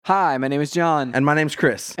Hi, my name is John. And my name's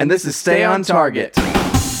Chris. And this is Stay on Target.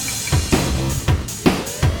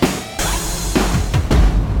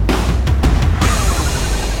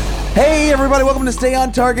 Hey, everybody, welcome to Stay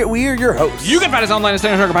on Target. We are your hosts. You can find us online at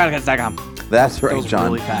StayOnTargetPodcast.com. That's right, was John.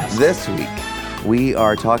 really fast. This week, we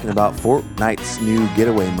are talking about Fortnite's new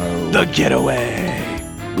getaway mode. The Getaway.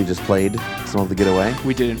 We just played some of the getaway.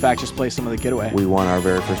 We did, in fact, just play some of the Getaway. We won our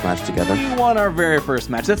very first match together. We won our very first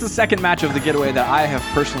match. That's the second match of the Getaway that I have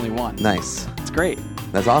personally won. Nice. It's great.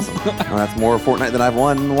 That's awesome. Well, that's more Fortnite than I've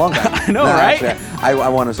won in a long time. I know, right? Actually, I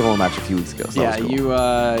won a solo match a few weeks ago. So Yeah, that was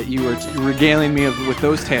cool. you were regaling me with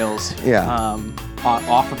those tales. Yeah.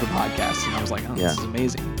 Off of the podcast, and I was like, oh, this is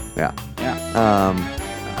amazing. Yeah. Yeah.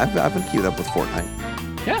 I've been queued up with Fortnite.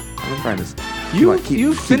 Yeah. I've been trying to You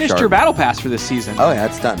keep finished sharp. your battle pass for this season. Oh, yeah,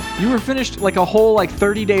 it's done. You were finished like a whole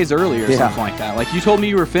 30 days early or Yeah. something like that. Like you told me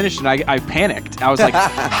you were finished, and I panicked. I was like,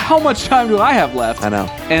 how much time do I have left? I know.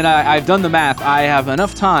 And I've done the math. I have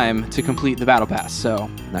enough time to complete the battle pass, so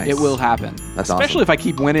Nice. it will happen. That's Especially awesome. if I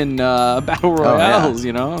keep winning battle yeah. royales,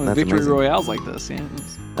 That's victory amazing. royales like this. Yeah,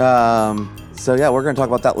 So yeah, we're going to talk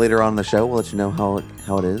about that later on in the show. We'll let you know how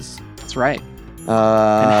it is. that's right. And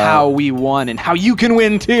And how we won, and how you can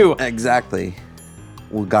win too. exactly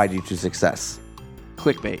will guide you to success.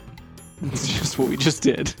 Clickbait. It's just what we just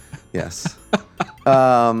did. Yes.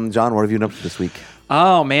 John, what have you been up to this week?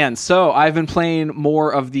 Oh man, so I've been playing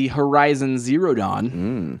more of the Horizon Zero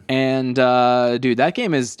Dawn, and dude, that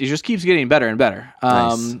game it just keeps getting better and better.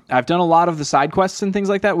 Nice. I've done a lot of the side quests and things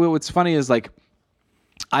like that. What's funny is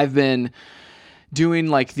I've been doing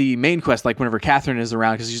the main quest whenever Catherine is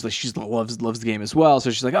around, because she loves the game as well.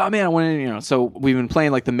 So she's like, oh man, I want to, so we've been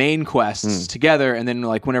playing the main quests together, and then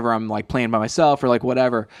whenever I'm playing by myself or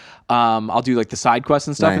whatever, I'll do the side quests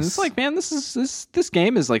and stuff. Nice. And it's man, this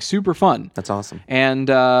game is super fun. That's awesome. And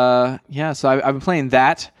so I've been playing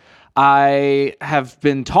that. I have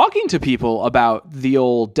been talking to people about the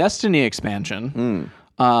old Destiny expansion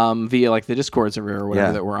via the Discord server or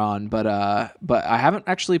whatever that we're on, but I haven't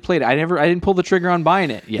actually played it. I didn't pull the trigger on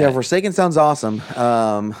buying it yet. Yeah, Forsaken sounds awesome.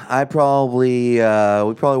 We probably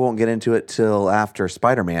won't get into it till after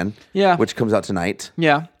Spider-Man. Yeah. Which comes out tonight.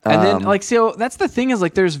 Yeah, and then so that's the thing is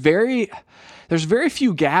there's very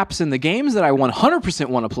few gaps in the games that I 100%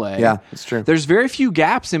 want to play. Yeah, it's true. There's very few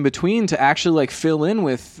gaps in between to actually fill in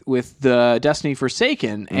with the Destiny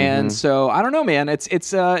Forsaken, and so I don't know, man.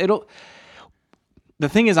 It'll. The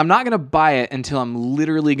thing is, I'm not going to buy it until I'm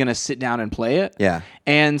literally going to sit down and play it. Yeah.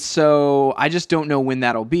 And so I just don't know when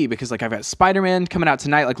that'll be, because I've got Spider-Man coming out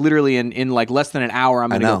tonight. Literally in less than an hour, I'm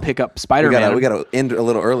going to go pick up Spider-Man. We got to end a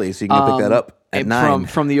little early so you can go pick that up at 9.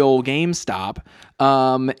 From the old GameStop.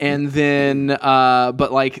 And then,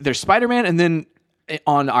 but there's Spider-Man, and then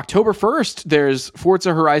on October 1st, there's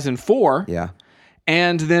Forza Horizon 4. Yeah.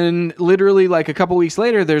 And then literally a couple weeks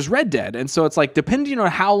later, there's Red Dead. And so it's depending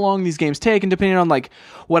on how long these games take, and depending on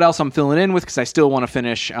what else I'm filling in with, because I still want to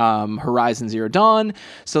finish Horizon Zero Dawn.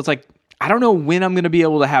 So it's I don't know when I'm going to be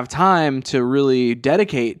able to have time to really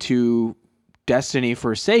dedicate to Destiny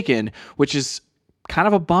Forsaken, which is kind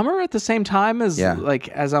of a bummer at the same time as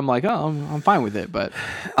as I'm I'm fine with it. But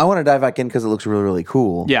I want to dive back in because it looks really, really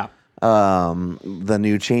cool. yeah. The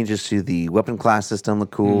new changes to the weapon class system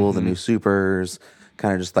look cool. The new supers,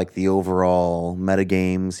 kind of just the overall meta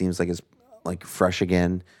game seems like it's fresh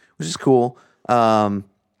again, which is cool. There's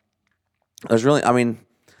nothing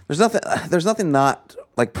not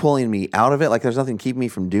pulling me out of it. There's nothing keeping me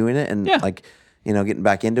from doing it and getting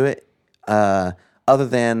back into it. Other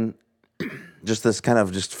than just this kind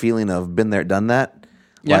of just feeling of been there, done that.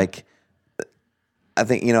 Yeah. I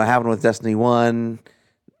think, it happened with Destiny 1.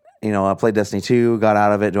 I played Destiny 2, got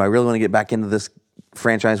out of it. Do I really want to get back into this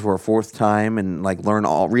franchise for a fourth time and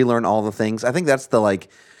relearn all the things? I think that's the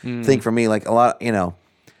thing for me. A lot,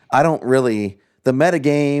 I don't really the meta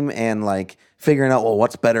game and figuring out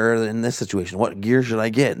what's better in this situation, what gear should I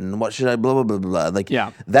get, and what should I blah blah blah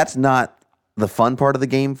blah. That's not the fun part of the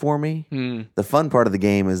game for me. The fun part of the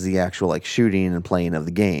game is the actual shooting and playing of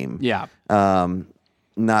the game. Yeah.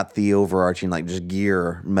 Not the overarching just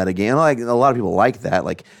gear meta game. A lot of people like that,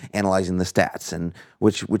 analyzing the stats and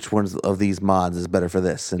which ones of these mods is better for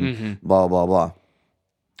this and blah blah blah.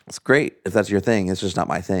 It's great if that's your thing. It's just not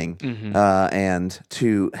my thing. And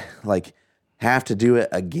to have to do it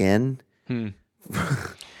again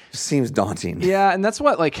seems daunting. Yeah, and that's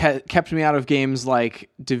what kept me out of games like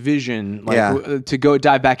Division, to go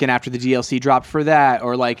dive back in after the DLC dropped for that,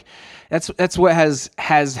 or that's what has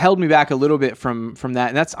held me back a little bit from that.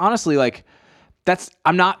 And that's honestly that's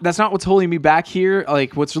not what's holding me back here.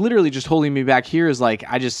 What's literally just holding me back here is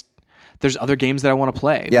there's other games that I want to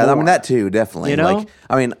play. Yeah, I more. mean that too, definitely. You know? Like,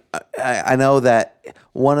 I mean, I know that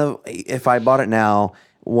if I bought it now,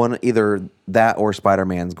 either that or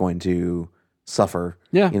Spider-Man's going to suffer.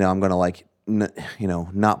 Yeah. You know, I'm going to like,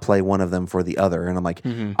 not play one of them for the other, and I'm like,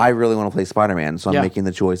 I really want to play Spider-Man, so I'm making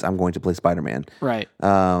the choice. I'm going to play Spider-Man. Right.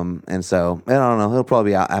 And so I don't know. He'll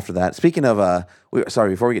probably be out after that. Speaking of,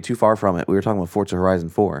 before we get too far from it, we were talking about Forza Horizon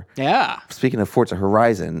 4. Yeah. Speaking of Forza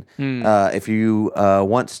Horizon, if you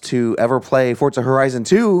want to ever play Forza Horizon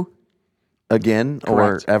 2 again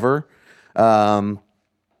Correct. or ever,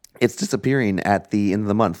 it's disappearing at the end of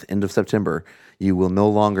the month, end of September. You will no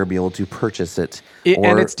longer be able to purchase it,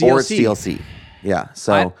 and it's DLC. Or it's DLC. Yeah,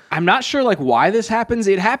 so I'm not sure like why this happens.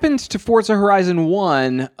 It happened to Forza Horizon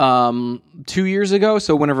 1 2 years ago.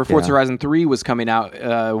 So whenever Forza Horizon 3 was coming out,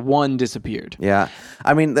 1 disappeared. yeah,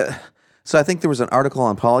 I mean, so I think there was an article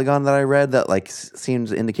on Polygon that I read that like seems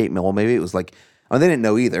to indicate, well, maybe it was like, they didn't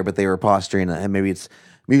know either, but they were posturing, and maybe it's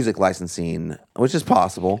music licensing, which is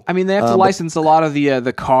possible. I mean, they have to license a lot of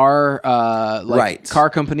the car, Right. car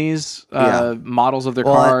companies, models of their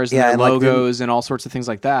cars, and their logos, and all sorts of things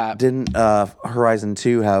like that. Didn't Horizon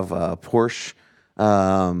 2 have a Porsche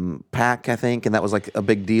pack, I think, and that was like a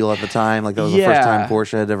big deal at the time. Like that was the first time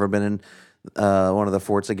Porsche had ever been in one of the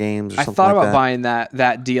Forza games or something like that. I thought about buying that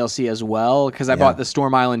DLC as well, because I bought the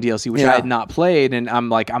Storm Island DLC, which I had not played, and I'm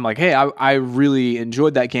like, hey, I really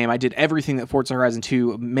enjoyed that game. I did everything that Forza Horizon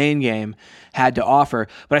 2 main game had to offer,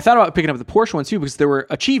 but I thought about picking up the Porsche one too, because there were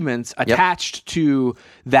achievements attached to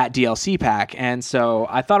that DLC pack, and so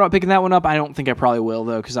I thought about picking that one up. I don't think I probably will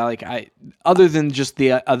though, because I other than just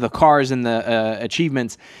the cars and the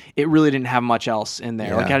achievements, it really didn't have much else in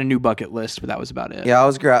there. Like I had a new bucket list, but that was about it. Yeah,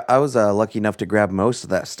 I was lucky enough to grab most of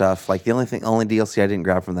that stuff. Like the only DLC I didn't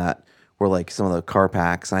grab from that were like some of the car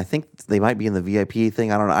packs, and I think they might be in the VIP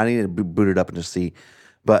thing. I don't know. I need to boot it up and just see.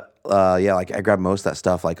 But like I grabbed most of that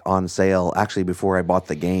stuff like on sale, actually before I bought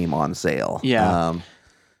the game on sale. Yeah.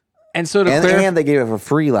 And so and they gave it for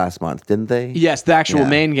free last month, didn't they? Yes, the actual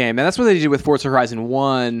main game, and that's what they did with Forza Horizon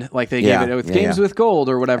 1. Like they gave it with games with gold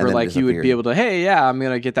or whatever. Like you would be able to, hey, I'm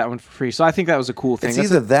gonna get that one for free. So I think that was a cool thing. It's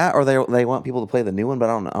either that or they want people to play the new one, but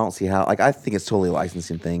I don't see how. Like I think it's totally a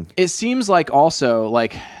licensing thing. It seems like also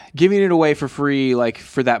like giving it away for free, like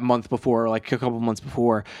for that month before, like a couple months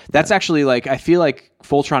before. That's actually like I feel like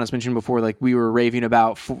Voltron has mentioned before. Like we were raving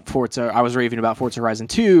about Forza. I was raving about Forza Horizon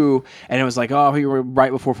 2, and it was like, oh, we were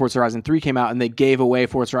right before Forza Horizon 3 came out, and they gave away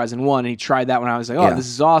Forza Horizon 1, and he tried that one. I was like, oh, this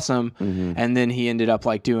is awesome. And then he ended up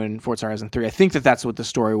like doing Forza Horizon 3. I think that's what the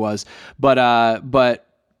story was, but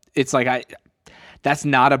it's like that's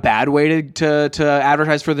not a bad way to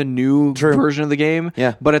advertise for the new version of the game.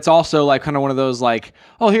 Yeah. But it's also like kind of one of those like,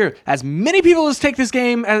 oh, here, as many people as take this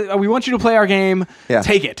game, we want you to play our game,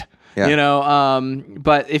 take it. Yeah. You know,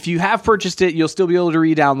 but if you have purchased it, you'll still be able to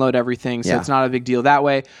re-download everything, so it's not a big deal that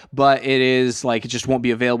way. But it is like it just won't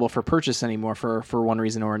be available for purchase anymore for one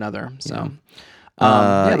reason or another. So,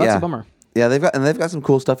 that's a bummer. Yeah, they've got some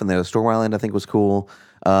cool stuff in there. The Storm Island, I think, was cool.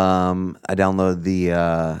 I downloaded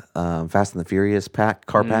the Fast and the Furious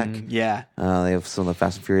car pack. Yeah, they have some of the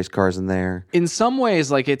Fast and Furious cars in there. In some ways,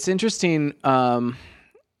 like it's interesting.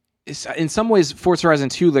 In some ways, Forza Horizon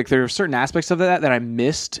 2, like there are certain aspects of that I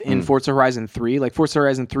missed in Forza Horizon 3. Like Forza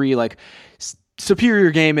Horizon 3, like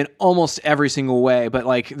superior game in almost every single way, but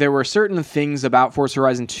like there were certain things about Forza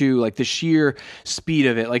Horizon 2, like the sheer speed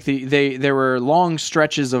of it. Like there were long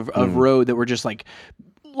stretches of road that were just like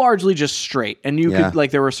largely just straight, and you could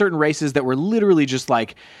like there were certain races that were literally just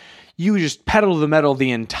like you just pedal to the metal the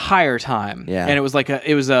entire time. Yeah. And it was like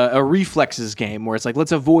a reflexes game where it's like,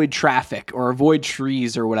 let's avoid traffic or avoid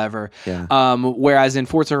trees or whatever. Yeah. Whereas in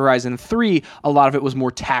Forza Horizon 3, a lot of it was more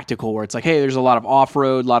tactical where it's like, hey, there's a lot of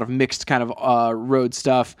off-road, a lot of mixed kind of road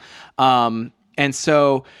stuff. And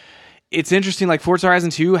so it's interesting, like Forza Horizon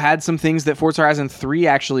 2 had some things that Forza Horizon 3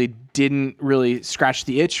 actually didn't really scratch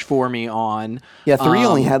the itch for me on. Yeah, 3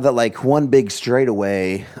 only had that like one big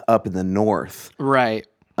straightaway up in the north. Right.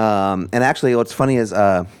 And actually, what's funny is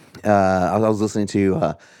I was listening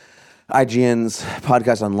to IGN's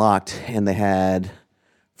podcast Unlocked, and they had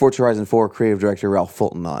Forza Horizon 4 creative director Ralph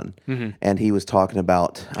Fulton on, and he was talking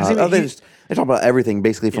about they talk about everything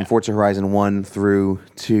basically from Forza Horizon 1 through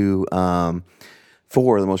to 4,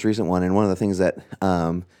 the most recent one. And one of the things that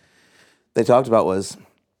they talked about was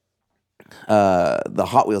the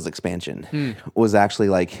Hot Wheels expansion was actually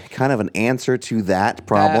like kind of an answer to that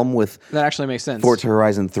problem that actually makes sense. Forza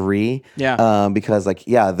Horizon 3. Yeah. Because like,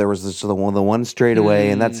 there was just the one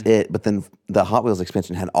straightaway and that's it. But then the Hot Wheels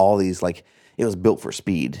expansion had all these like, it was built for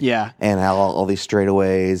speed. Yeah. And had all these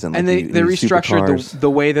straightaways and they these restructured supercars. the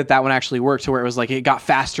way that one actually worked to where it was like it got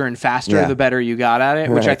faster and faster the better you got at it,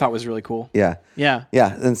 which I thought was really cool. Yeah. Yeah.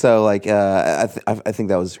 Yeah. And so like I think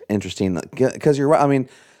that was interesting because you're right. I mean,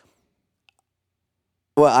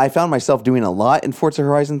 well, I found myself doing a lot in Forza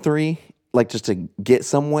Horizon 3, like just to get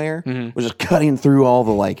somewhere, was just cutting through all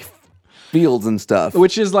the like fields and stuff,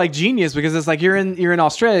 which is like genius because it's like you're in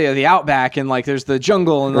Australia, the outback, and like there's the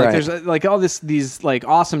jungle and like there's like all these like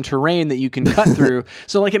awesome terrain that you can cut through.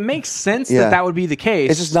 So like it makes sense that would be the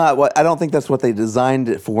case. It's just not what I don't think that's what they designed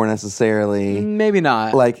it for necessarily. Maybe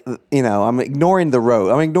not. Like, you know, I'm ignoring the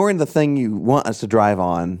road. I'm ignoring the thing you want us to drive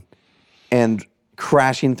on, and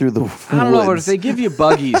crashing through the woods. I don't know, but if they give you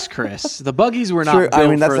buggies, Chris, the buggies were not built I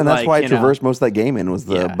mean, that's for, why I traversed most of that game in was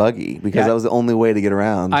the buggy, because that was the only way to get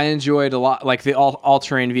around. I enjoyed a lot, like the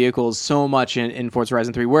all-terrain vehicles so much in Forza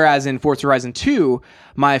Horizon 3, whereas in Forza Horizon 2,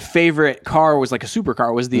 my favorite car was like a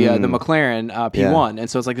supercar, was the McLaren P1. And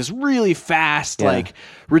so it's like this really fast, like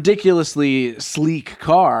ridiculously sleek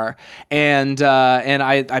car. And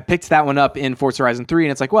I picked that one up in Forza Horizon 3,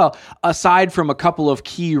 and it's like, well, aside from a couple of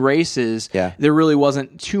key races, there really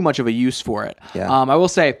wasn't too much of a use for it. I will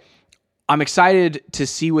say, I'm excited to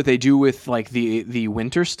see what they do with like the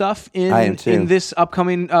winter stuff in this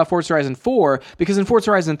upcoming Forza Horizon 4, because in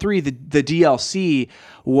Forza Horizon 3 the DLC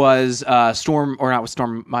was Storm, or not with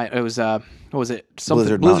Storm, it was what was it?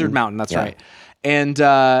 Something Blizzard Mountain. That's right. And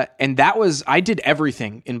that was, I did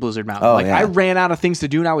everything in Blizzard Mountain. I ran out of things to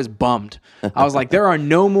do and I was bummed. I was like, there are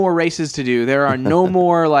no more races to do. There are no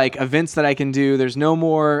more like events that I can do. There's no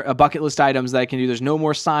more bucket list items that I can do. There's no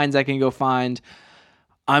more signs I can go find.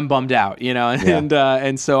 I'm bummed out, you know,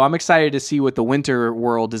 and so I'm excited to see what the winter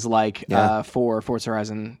world is like for Forza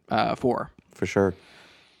Horizon 4. For sure.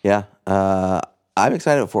 Yeah. I'm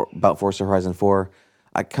excited about Forza Horizon 4.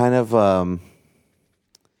 I kind of,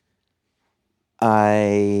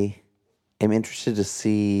 I am interested to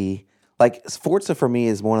see, like, Forza for me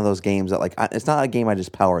is one of those games that, like, it's not a game I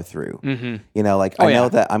just power through. You know, like, I know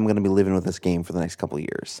that I'm going to be living with this game for the next couple of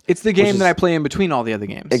years. It's the game that I play in between all the other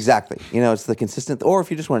games. Exactly. You know, it's the consistent, or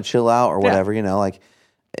if you just want to chill out or whatever, you know, like,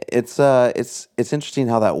 it's interesting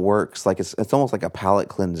how that works. Like, it's almost like a palate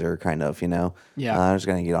cleanser, kind of, you know? Yeah. I'm just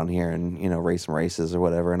going to get on here and, you know, race some races or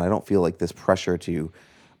whatever, and I don't feel like this pressure to,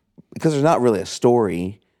 because there's not really a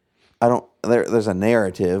story. There's a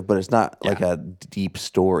narrative, but it's not like a deep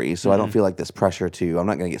story. So I don't feel like this pressure to, I'm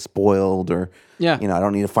not going to get spoiled, or, you know, I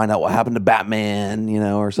don't need to find out what happened to Batman, you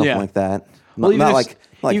know, or something like that. Well,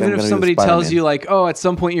 even if somebody tells you like, oh, at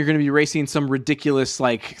some point you're going to be racing some ridiculous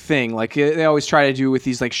like thing, like they always try to do with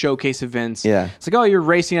these like showcase events. Yeah, it's like, oh, you're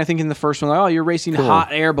racing. I think in the first one, like, oh, you're racing hot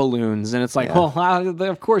air balloons, and it's like, well,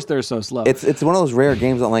 of course they're so slow. It's one of those rare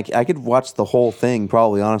games that like I could watch the whole thing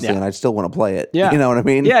probably honestly, and I'd still want to play it. Yeah, you know what I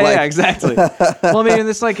mean? Yeah, yeah, exactly. Well, I mean,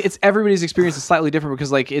 it's like it's everybody's experience is slightly different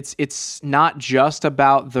because like it's not just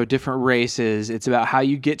about the different races. It's about how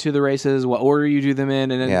you get to the races, what order you do them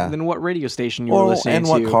in, and then what radio station you're listening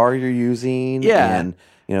to. What car you're using, and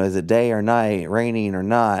you know, is it day or night, raining or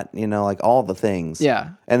not, you know, like all the things. Yeah.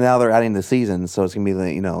 And now they're adding the seasons, so it's gonna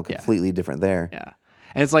be, you know, completely different there. Yeah.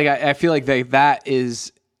 And it's like I feel like that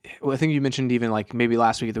is, well, I think you mentioned even like maybe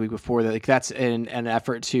last week or the week before that, like that's an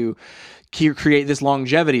effort to create this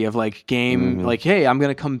longevity of like game, like, hey, I'm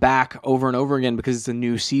going to come back over and over again because it's a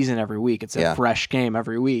new season every week. It's a fresh game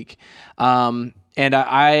every week. And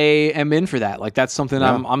I am in for that. Like that's something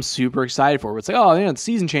I'm super excited for. It's like, oh, you know, the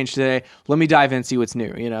season changed today. Let me dive in and see what's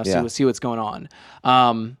new, you know, see what's going on.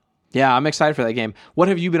 Yeah, I'm excited for that game. What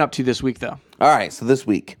have you been up to this week though? All right. So this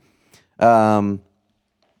week, saw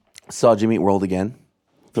Jimmy Eat World again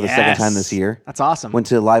for the second time this year. That's awesome. Went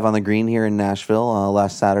to Live on the Green here in Nashville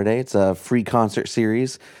last Saturday. It's a free concert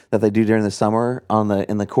series that they do during the summer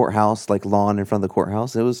in the courthouse, like lawn in front of the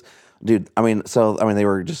courthouse. It was, dude, I mean, they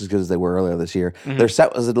were just as good as they were earlier this year. Their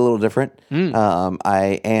set was a little different.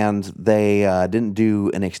 They didn't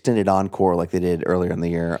do an extended encore like they did earlier in the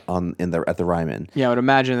year at the Ryman. Yeah, I would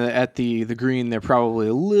imagine that at the Green they're probably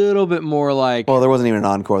a little bit more like. Well, there wasn't even an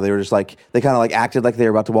encore. They were just like, they kind of like acted like they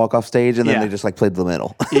were about to walk off stage, and then they just like played the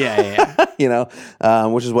middle. Yeah. You know,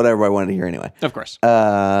 which is what everybody wanted to hear anyway. Of course.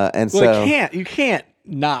 You can't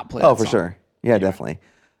not play. Oh, for sure. Yeah, definitely.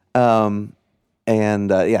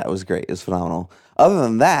 It was great. It was phenomenal. Other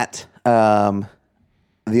than that, the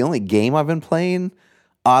only game I've been playing,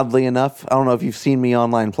 oddly enough, I don't know if you've seen me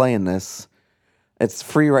online playing this. It's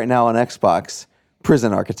free right now on Xbox.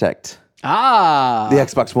 Prison Architect. Ah, the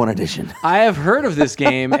Xbox One edition. I have heard of this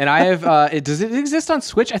game, and I have. Does it exist on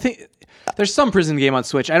Switch? I think there's some prison game on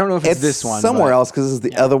Switch. I don't know if it's this one. Somewhere else, because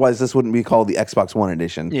otherwise this wouldn't be called the Xbox One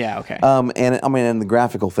edition. Yeah. Okay. And the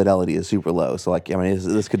graphical fidelity is super low. So like,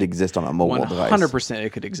 this could exist on a mobile device. 100%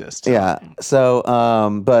 it could exist. Yeah.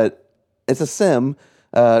 So, but it's a sim,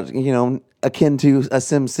 akin to a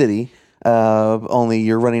Sim City, only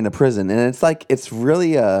you're running a prison, and it's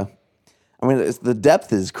really the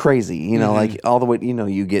depth is crazy. Like all the way.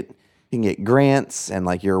 You can get grants, and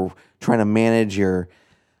like you're trying to manage your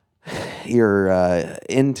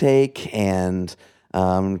intake and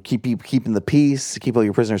keeping the peace, keep all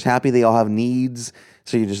your prisoners happy. They all have needs,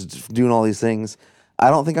 so you're just doing all these things. I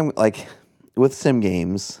don't think I'm like with sim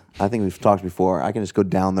games. I think we've talked before. I can just go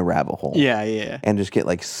down the rabbit hole. Yeah. And just get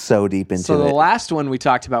like so deep into it. So the last one we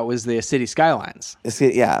talked about was the City Skylines.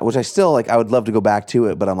 Which I still like. I would love to go back to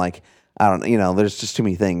it, but I'm like, I don't. There's just too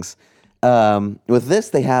many things. With this,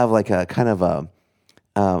 they have like a kind of a.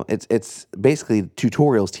 It's basically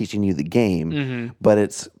tutorials teaching you the game, but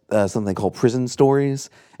it's something called prison stories,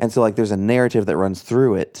 and so like there's a narrative that runs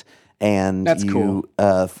through it, and that's cool.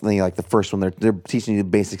 Like the first one, they're teaching you the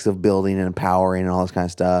basics of building and empowering and all this kind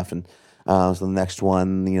of stuff, and so the next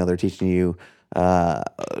one, they're teaching you how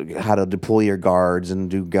to deploy your guards and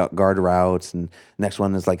do guard routes, and next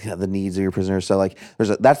one is like the needs of your prisoners. So like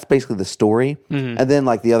that's basically the story, and then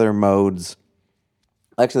like the other modes.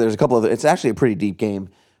 Actually, there's a couple of. It's actually a pretty deep game.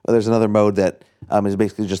 There's another mode that is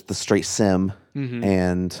basically just the straight sim,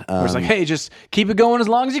 and it's like, hey, just keep it going as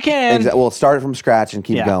long as you can. Well, start it from scratch and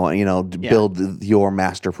keep going. Build your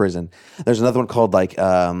master prison. There's another one called like,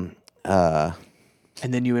 and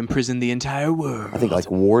then you imprison the entire world. I think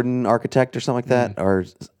like Warden Architect or something like that, or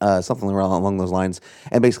something along those lines.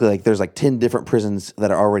 And basically, like there's like 10 different prisons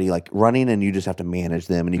that are already like running, and you just have to manage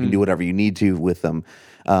them, and you can do whatever you need to with them.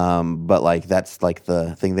 But like that's like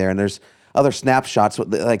the thing there, and there's other snapshots.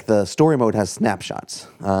 Like the story mode has snapshots,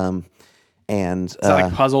 and is that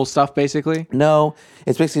like puzzle stuff basically? No,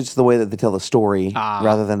 it's basically just the way that they tell the story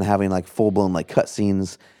rather than having like full blown like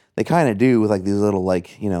cutscenes. They kind of do with like these little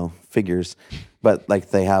like figures, but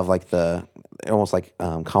like they have like the almost like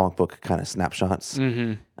comic book kind of snapshots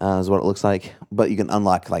is what it looks like. But you can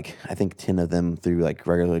unlock like I think 10 of them through like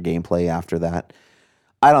regular gameplay after that.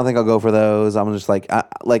 I don't think I'll go for those. I'm just like,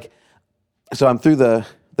 so I'm through the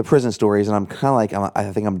prison stories, and I'm kind of like,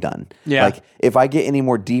 I think I'm done. Yeah. Like, if I get any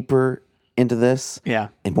more deeper into this,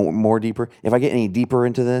 and more deeper, if I get any deeper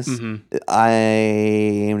into this, I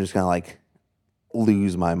am just gonna like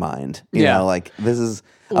lose my mind. You know, like this is.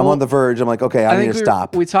 I'm on the verge. I'm like, okay, I need to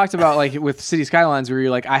stop. We talked about like with City Skylines where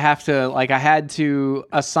you're like, I had to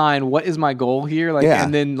assign what is my goal here, like,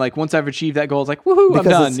 and then like once I've achieved that goal, it's like, woohoo, I'm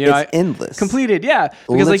done. It's endless, completed,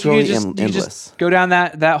 because like you just go down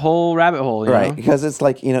that whole rabbit hole, right? Because it's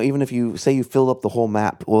like even if you say you filled up the whole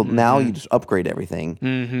map, well, now you just upgrade everything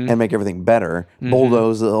and make everything better,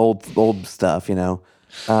 bulldoze the old stuff. They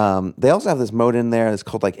also have this mode in there that's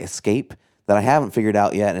called like Escape. That I haven't figured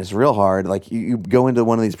out yet, and it's real hard. Like you go into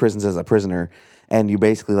one of these prisons as a prisoner, and you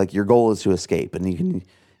basically like your goal is to escape, and you can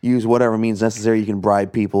use whatever means necessary. You can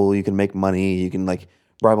bribe people, you can make money, you can like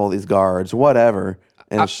bribe all these guards, whatever.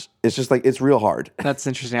 And it's just like it's real hard. That's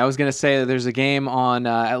interesting. I was gonna say that there's a game on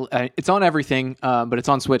it's on everything, but it's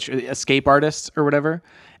on Switch, Escape Artists or whatever,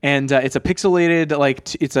 and it's a pixelated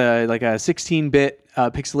it's a 16-bit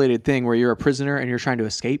pixelated thing where you're a prisoner and you're trying to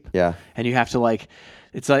escape. Yeah, and you have to like.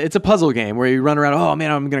 It's a puzzle game where you run around. Oh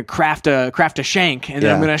man, I'm gonna craft a shank, and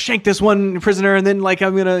then I'm gonna shank this one prisoner, and then like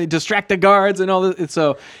I'm gonna distract the guards and all this.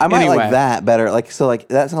 So I might like that better. Like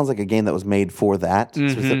that sounds like a game that was made for that.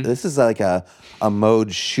 This is like a mode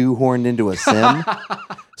shoehorned into a sim.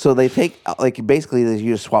 So they take like basically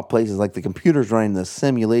you just swap places. Like the computer's running the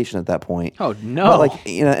simulation at that point. Oh no! But like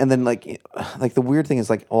and then like the weird thing is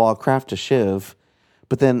like, I'll craft a shiv,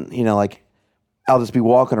 but then like. I'll just be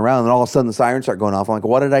walking around, and all of a sudden the sirens start going off. I'm like,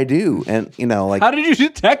 what did I do? And like, how did you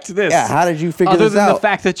detect this? Yeah, how did you figure this out? Other than the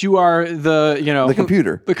fact that you are the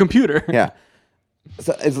computer, the computer. Yeah.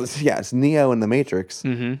 So it's Neo in the Matrix. So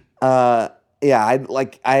I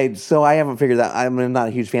haven't figured that. I'm not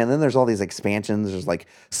a huge fan. Then there's all these expansions. There's like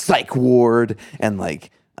Psych Ward, and like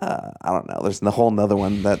I don't know. There's a whole nother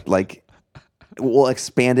one that like. We'll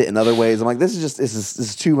expand it in other ways. I'm like, this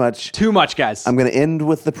is too much. Too much, guys. I'm going to end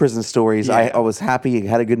with the prison stories. Yeah. I was happy. I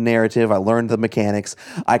had a good narrative. I learned the mechanics.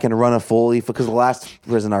 I can run a fully because the last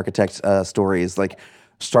Prison Architect story is like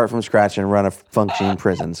start from scratch and run a functioning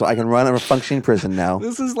prison. So I can run a functioning prison now.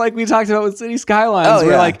 This is like we talked about with City Skylines. Oh,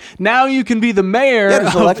 where yeah. like now you can be the mayor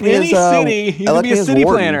Just of elect me any as, city. You can elect be me a as city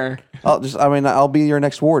warden. planner. I'll be your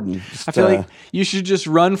next warden. I feel like you should just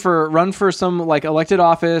run for some like elected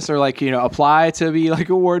office or like apply to be like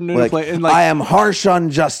a warden and I am harsh on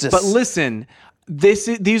justice. But listen,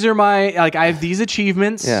 these are my I have these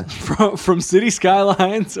achievements from City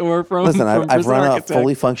Skylines or from. Listen, from I've run Architect. a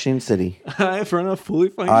fully functioning city. I've run a fully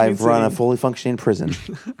functioning. I've run a fully functioning prison.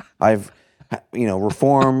 I've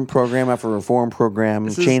reform program after reform program,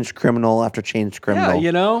 changed criminal after changed criminal.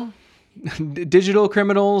 Yeah, digital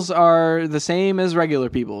criminals are the same as regular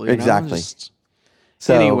people. Exactly.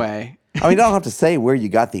 So anyway, you don't have to say where you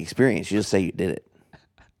got the experience. You just say you did it.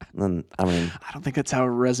 And I don't think that's how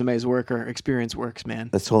resumes work or experience works, man.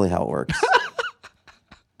 That's totally how it works.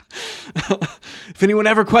 If anyone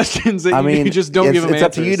ever questions it, you just don't give them answers.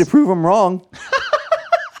 It's up to you to prove them wrong.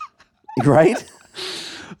 Right?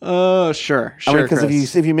 Sure.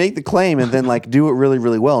 Because if you make the claim and then do it really,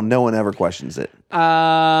 really well, no one ever questions it.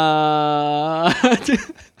 I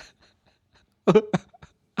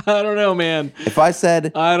don't know, man. If I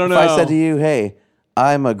said to you, hey,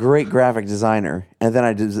 I'm a great graphic designer, and then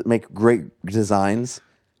I make great designs,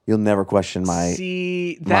 you'll never question my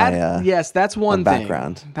yes, that's one thing.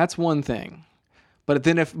 Background. That's one thing. But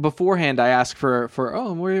then if beforehand I ask for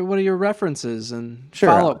what are your references and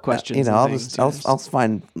follow-up questions? I'll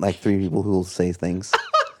find 3 people who will say things.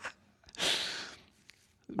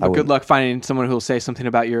 But good luck finding someone who will say something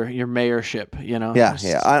about your mayorship.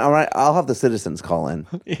 Yeah. I'll have the citizens call in.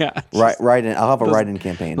 Yeah. Write in. I'll have a write-in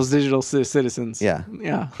campaign. Those digital citizens. Yeah.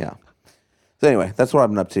 Yeah. Yeah. So anyway, that's what I've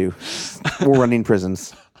been up to. We're running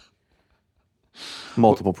prisons.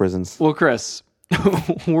 Multiple prisons. Well, Chris,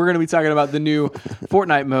 we're going to be talking about the new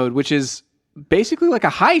Fortnite mode, which is basically like a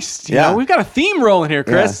heist. You know? We've got a theme rolling here,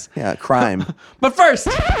 Chris. Yeah, crime. But first,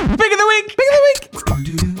 Pick of the Week. Pick of the Week.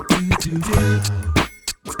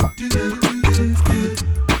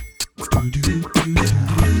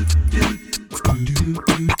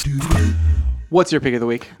 What's your pick of the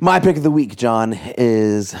week? My pick of the week, John,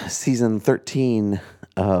 is season 13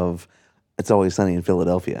 of It's Always Sunny in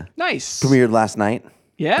Philadelphia. Nice. Premiered last night.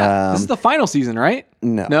 Yeah. This is the final season, right?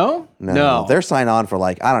 No. They're signed on for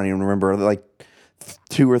I don't even remember,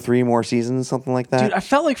 2 or 3 more seasons, something like that. Dude, I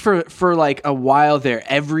felt like for a while there,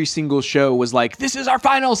 every single show was like, this is our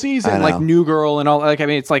final season. Like New Girl and all.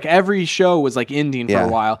 It's like every show was ending for a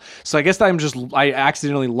while. So I guess I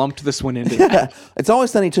accidentally lumped this one into that. It's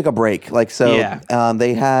Always Sunny took a break.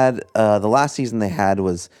 They had, the last season they had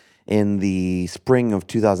was in the spring of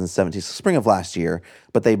 2017, so spring of last year.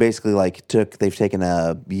 But they basically they've taken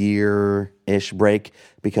a year-ish break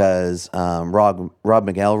because Rob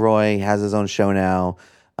McElroy has his own show now.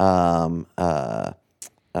 I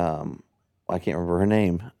can't remember her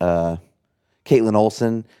name. Caitlin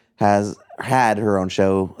Olsen had her own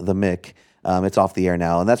show, The Mick. It's off the air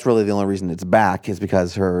now, and that's really the only reason it's back is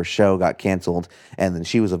because her show got canceled, and then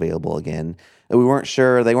she was available again. And we weren't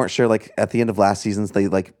sure. They weren't sure. At the end of last season's, they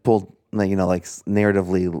pulled,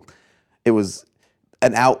 narratively, it was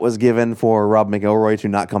an out was given for Rob McElroy to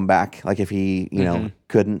not come back, if he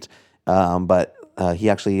couldn't. But he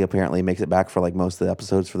actually apparently makes it back for most of the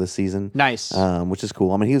episodes for this season. Nice, which is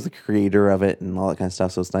cool. He was the creator of it and all that kind of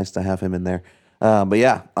stuff, so it's nice to have him in there. But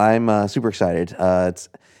yeah, I'm super excited.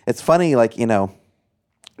 It's funny, I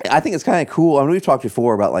think it's kind of cool. We've talked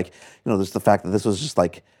before about just the fact that this was just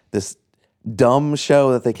this dumb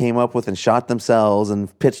show that they came up with and shot themselves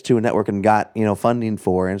and pitched to a network and got funding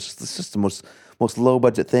for, and it's just the most low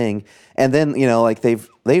budget thing. And then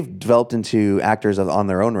they've developed into actors on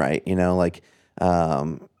their own right. With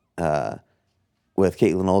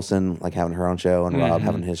Caitlin Olsen having her own show and Rob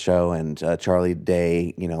having his show, and Charlie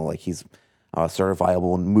Day, he's a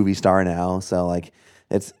certifiable movie star now. So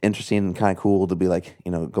it's interesting and kind of cool to be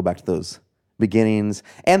go back to those beginnings,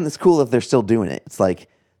 and it's cool if they're still doing it. It's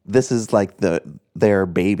this is their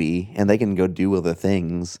baby, and they can go do other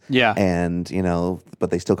things. Yeah, and but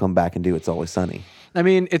they still come back and do It's Always Sunny.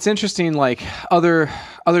 It's interesting. Other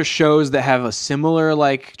shows that have a similar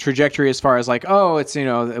trajectory as far as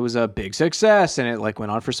it was a big success and it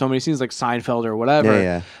went on for so many seasons, like Seinfeld or whatever.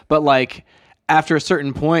 Yeah. But after a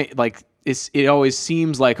certain point, it always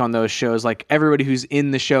seems on those shows, everybody who's in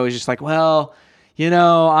the show is just well,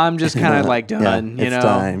 I'm just kind of done.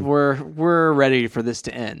 Time. We're ready for this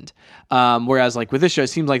to end. Whereas with this show, it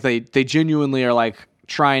seems like they genuinely are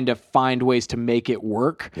trying to find ways to make it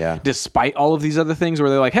work. Yeah. Despite all of these other things where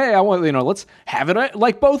they're hey, I want let's have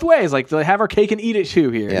it both ways. They have our cake and eat it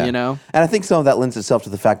too here. Yeah. And I think some of that lends itself to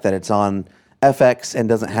the fact that it's on FX and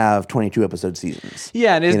doesn't have 22 episode seasons.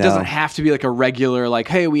 Yeah, and it you doesn't know? have to be like a regular, like,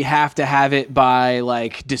 hey, we have to have it by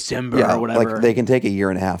like December or whatever. Like they can take a year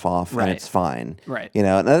and a half off Right. and it's fine. Right. You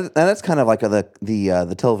know, and that's kind of like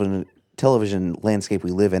the television landscape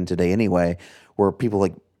we live in today anyway, where people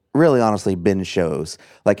like really honestly binge shows.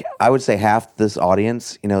 Like I would say half this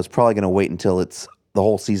audience, you know, is probably going to wait until it's the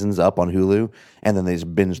whole season's up on Hulu and then they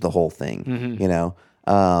just binge the whole thing, you know?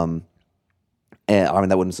 And I mean,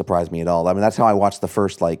 that wouldn't surprise me at all. I mean, that's how I watched the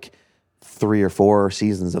first like 3 or 4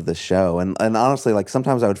 seasons of this show. And honestly, like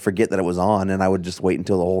sometimes I would forget that it was on and I would just wait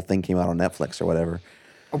until the whole thing came out on Netflix or whatever.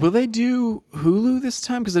 Will they do Hulu this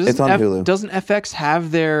time? Because It's on Hulu. Doesn't FX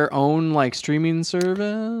have their own like streaming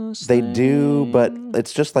service? They do, but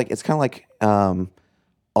it's just like, it's kind of like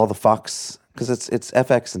all the Fox, because it's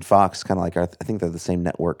FX and Fox kind of like, I think they're the same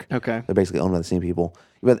network. Okay. They're basically owned by the same people.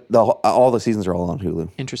 But all the seasons are all on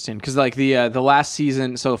Hulu. Interesting, because like the last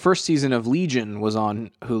season, so the first season of Legion was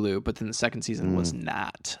on Hulu, but then the second season was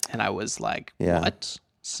not, and I was like, Yeah. what?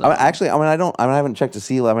 So I haven't checked to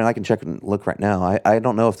see. I mean, I can check and look right now. I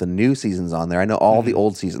don't know if the new season's on there. I know all the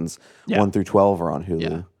old seasons, Yeah. 1 through 12, are on Hulu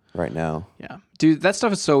Yeah. right now. yeah, dude, that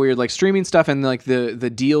stuff is so weird. Like streaming stuff and like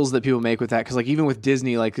the deals that people make with that, because like even with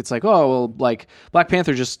Disney, like it's like, oh well, like Black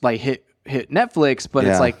Panther just like hit Netflix, but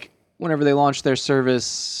Yeah. it's like whenever they launch their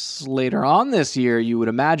service later on this year, you would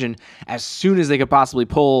imagine as soon as they could possibly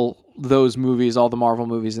pull those movies, all the Marvel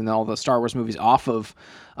movies and all the Star Wars movies off of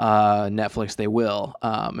Netflix, they will,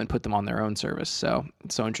 and put them on their own service. So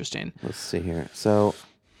it's so interesting. Let's see here. So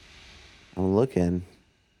I'm looking.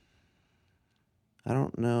 I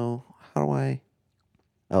don't know. How do I?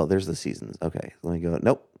 Oh, there's the seasons. Okay, let me go.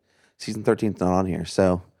 Nope. Season 13's not on here.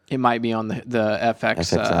 So It might be on the FX,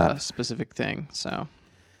 FX app. specific thing. So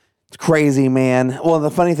it's crazy, man. Well, the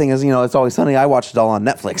funny thing is, you know, It's Always Sunny. I watched it all on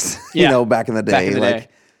Netflix, you Yeah. know, back in the day. Back in the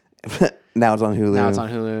like, now it's on Hulu. now it's on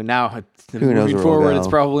Hulu. Now Who knows moving where forward, it'll it's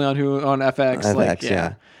go. probably on Hulu, on FX. Like, FX,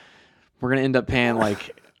 yeah. We're gonna end up paying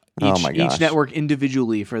like Oh my gosh. each network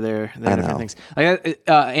individually for their I different know. things. Like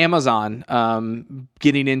Amazon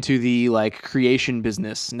getting into the like creation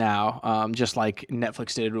business now, just like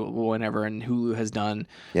Netflix did whenever, and Hulu has done.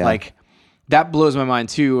 Yeah. Like that blows my mind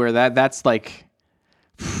too. Where that's like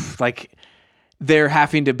they're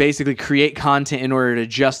having to basically create content in order to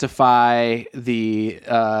justify the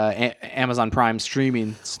Amazon Prime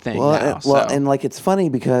streaming thing. now, so. And like it's funny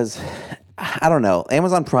because I don't know.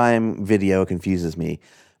 Amazon Prime Video confuses me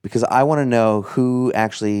because I want to know who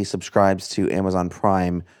actually subscribes to Amazon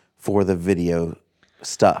Prime for the video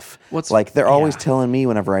stuff. Like they're always telling me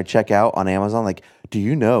whenever I check out on Amazon, like, do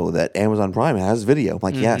you know that Amazon Prime has video? I'm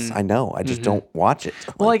like, yes, I know. I just don't watch it.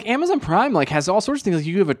 Well, like Amazon Prime, like has all sorts of things. Like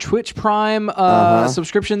you have a Twitch Prime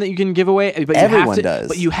subscription that you can give away, but Everyone you have to, does.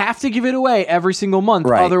 But you have to give it away every single month,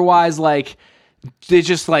 Right. otherwise, like they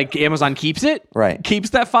just like Amazon keeps it, Right. Keeps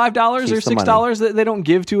that $5 or Keeps the money. $6 that they don't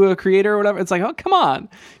give to a creator or whatever. It's like, oh come on,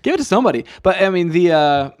 give it to somebody. But I mean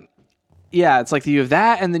yeah, it's like you have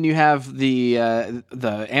that, and then you have the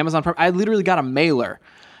Amazon Prime. I literally got a mailer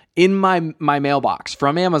in my mailbox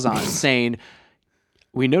from Amazon saying,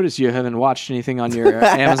 "We noticed you haven't watched anything on your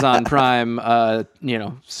Amazon Prime,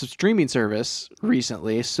 streaming service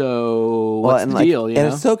recently. So what's the deal?" You know?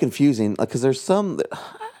 it's so confusing because there's some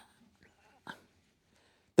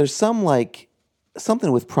like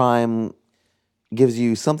something with Prime gives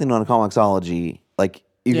you something on Comixology. Like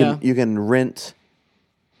you can rent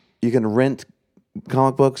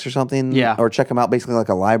comic books or something, Yeah. or check them out basically like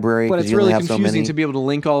a library. But 'cause it's you only really have so confusing many. to be able to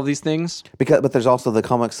link all of these things. But there's also the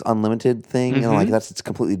Comics Unlimited thing, and like it's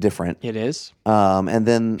completely different. It is. And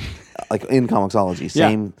then like in Comixology,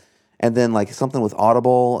 same. And then like something with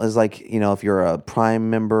Audible is like, you know, if you're a Prime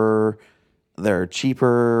member, they're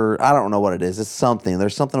cheaper. I don't know what it is. It's something.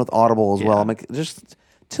 There's something with Audible as well. I'm like, just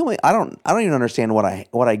tell me. I don't even understand what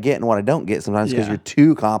I get and what I don't get sometimes because Yeah. you're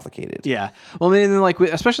too complicated. Yeah. Well, and then like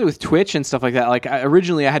especially with Twitch and stuff like that. Like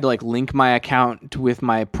originally, I had to like link my account with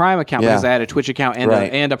my Prime account because I had a Twitch account and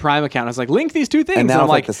Right. a Prime account. I was like, link these two things, And now I'm it's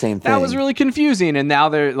like the same That was thing. really confusing. And now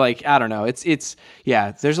they're like, I don't know. It's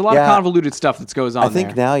there's a lot of convoluted stuff that goes on. I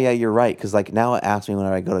think there. now, you're right. Because like now it asks me when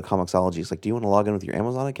I go to Comixology, it's like, do you want to log in with your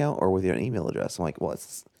Amazon account or with your email address? I'm like, well,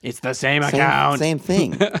 it's It's the same same, account. same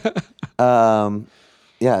thing.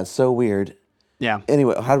 Yeah, it's so weird. Yeah.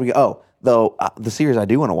 Anyway, how do we go? Oh, though the series I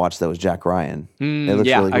do want to watch though is Jack Ryan. It looks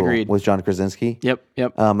yeah, really cool agreed. with John Krasinski. Yep.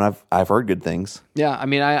 And I've heard good things. Yeah, I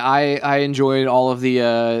mean, I enjoyed all of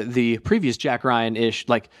the previous Jack Ryan ish,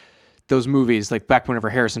 like those movies, like back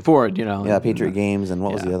whenever Harrison Ford, you know. Yeah, Patriot Games, and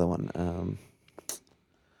what was the other one?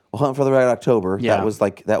 Hunt for the Red October. Yeah. That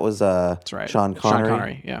was That's right. Sean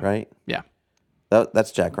Connery. Yeah. Right. Yeah.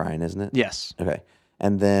 That's Jack Ryan, isn't it? Yes, Okay.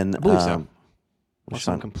 And then I believe so. which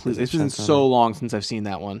I'm one? completely. Is It's it been Sean so Connery? long since I've seen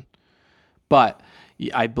that one, but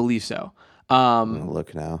I believe so. I'm gonna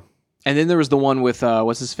look now. And then there was the one with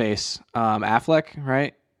what's his face, Affleck,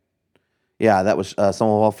 right? Yeah, that was Some of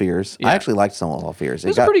All Fears. Yeah. I actually liked Some of All Fears. It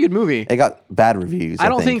was a pretty good movie. It got bad reviews. I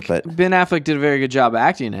don't think but Ben Affleck did a very good job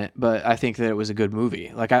acting it, but I think that it was a good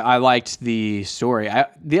movie. Like I liked the story.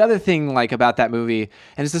 The other thing like about that movie,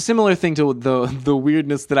 and it's a similar thing to the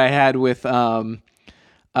weirdness that I had with the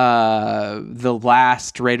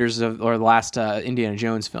last Indiana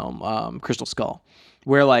Jones film, Crystal Skull,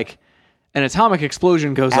 where like an atomic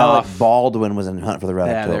explosion goes Alec off. Baldwin was in Hunt for the Red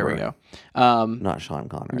Yeah, October. there we go. Not Sean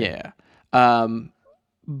Connery. Yeah.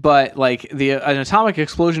 But like an atomic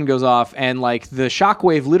explosion goes off and like the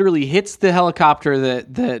shockwave literally hits the helicopter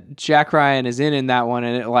that Jack Ryan is in that one,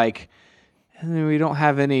 and it like, and we don't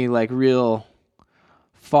have any like real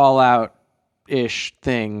fallout ish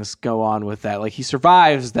things go on with that. Like he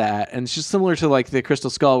survives that, and it's just similar to like the Crystal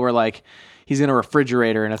Skull where like he's in a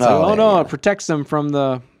refrigerator and it's like, oh no, yeah. it protects him from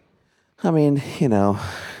the. I mean,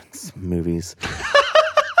 it's movies.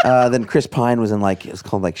 Then Chris Pine was in it's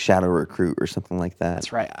called like Shadow Recruit or something like that.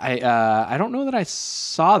 That's right. I don't know that I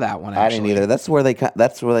saw that one. Actually. I didn't either. That's where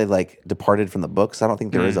they like departed from the books. I don't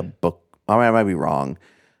think there is a book. I mean, I might be wrong.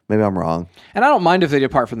 Maybe I'm wrong. And I don't mind if they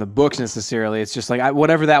depart from the books necessarily. It's just like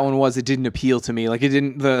whatever that one was, it didn't appeal to me. Like it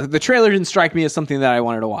didn't. The trailer didn't strike me as something that I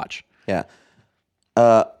wanted to watch. Yeah.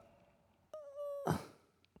 And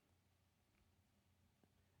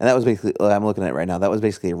that was basically. I'm looking at it right now. That was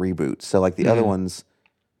basically a reboot. So like the other ones.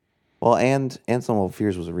 Well, and Some of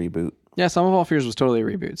Fears was a reboot. Yeah, Some of All Fears was totally a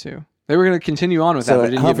reboot too. They were going to continue on with that, So but it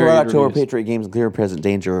didn't Hunt get for very Red good October, reviews. Patriot Games, Clear Present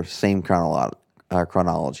Danger, same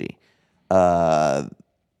chronology.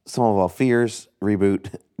 Some of All Fears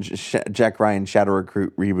reboot, Jack Ryan Shadow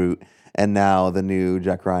Recruit reboot, and now the new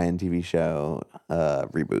Jack Ryan TV show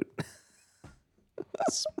reboot.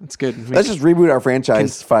 It's good. Let's just reboot our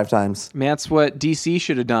franchise 5 times. Man, that's what DC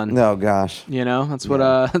should have done. Oh gosh. That's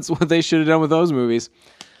what they should have done with those movies.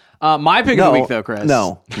 My pick of the week, though, Chris.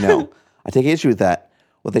 No. I take issue with that.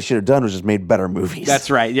 What they should have done was just made better movies.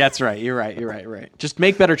 That's right. You're right. Just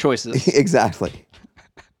make better choices. Exactly.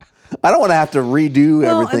 I don't want to have to redo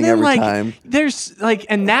everything every time. There's like,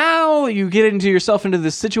 and now you get yourself into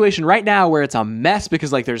this situation right now where it's a mess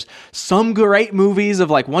because like there's some great movies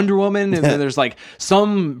of like Wonder Woman and then there's like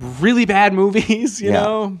some really bad movies, you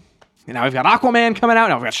know? And now we've got Aquaman coming out.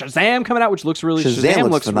 Now we've got Shazam coming out, which looks really... Shazam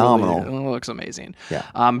looks phenomenal. Looks amazing. Yeah.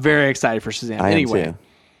 I'm very excited for Shazam. I Anyway. am too.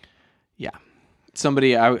 Yeah.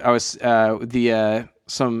 Somebody, I was,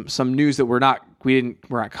 some news that we're not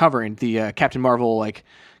covering, the Captain Marvel, like,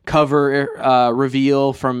 cover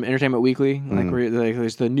reveal from Entertainment Weekly. Like,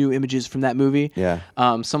 there's the new images from that movie. Yeah.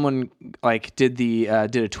 Someone, like, did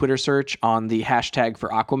a Twitter search on the hashtag for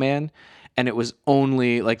Aquaman, and it was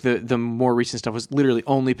only like the more recent stuff was literally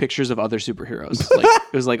only pictures of other superheroes. Like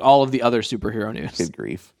it was like all of the other superhero news. Good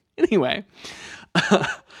grief. Anyway,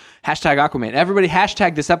 hashtag Aquaman. Everybody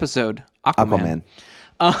hashtag this episode Aquaman.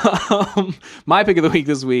 My pick of the week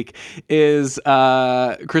this week is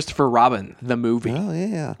Christopher Robin, the movie. Oh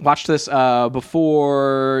yeah. Watched this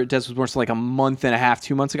before Des was born, so like a month and a half,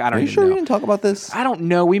 2 months ago. I don't Are you even sure know. we didn't talk about this? I don't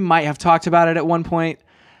know. We might have talked about it at one point,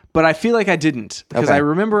 but I feel like I didn't because Okay. I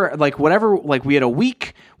remember like we had a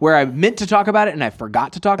week where I meant to talk about it and I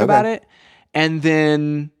forgot to talk about it. And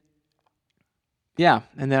then,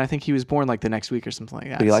 I think he was born like the next week or something like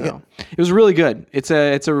that. Do you like it? It was really good. It's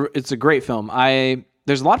a great film.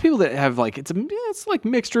 There's a lot of people that have like, it's like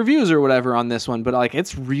mixed reviews or whatever on this one, but like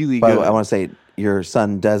it's really By good. the way, I want to say your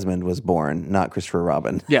son Desmond was born, not Christopher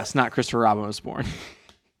Robin. Yes, not Christopher Robin was born.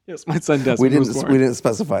 Yes, my son Desmond We was born. didn't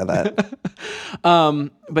specify that.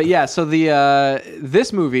 But yeah, so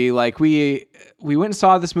this movie, like we went and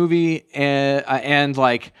saw this movie and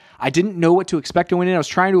like I didn't know what to expect going in. I was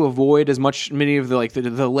trying to avoid many of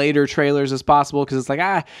the later trailers as possible because it's like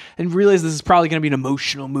I didn't realize this is probably going to be an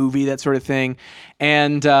emotional movie, that sort of thing,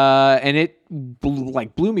 and it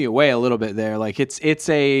blew me away a little bit there. Like it's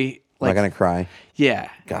a I'm not gonna cry. yeah,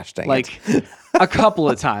 Gosh dang like it. a couple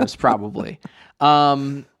of times probably.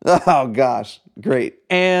 Oh gosh, great.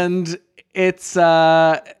 And it's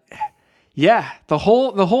the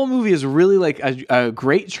whole movie is really like a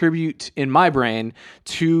great tribute in my brain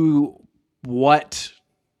to what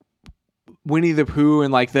Winnie the Pooh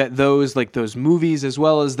and like those movies as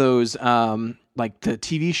well as those like the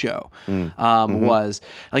TV show was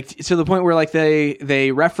like, to the point where like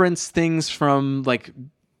they reference things from like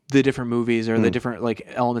the different movies or the different like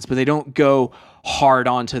elements, but they don't go hard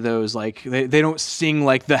onto those. Like they don't sing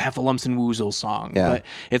like the Heffalumps and Woozle song, but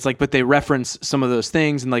it's like, but they reference some of those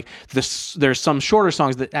things, and like there's some shorter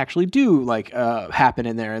songs that actually do like happen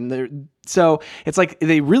in there, and so it's like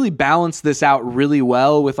they really balance this out really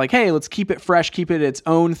well with like, hey, let's keep it fresh, keep it its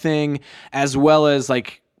own thing, as well as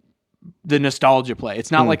like the nostalgia play. It's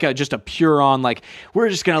not like just a pure on like, we're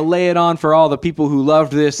just gonna lay it on for all the people who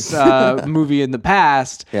loved this movie in the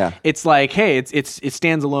past. It's like, hey, it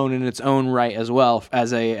stands alone in its own right as well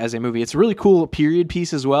as a movie. It's a really cool period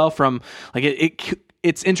piece as well. From like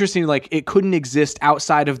it's interesting, like it couldn't exist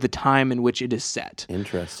outside of the time in which it is set.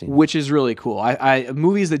 Interesting. Which is really cool. I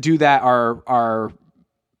movies that do that are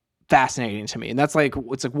fascinating to me. And that's like,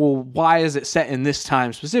 it's like, well, why is it set in this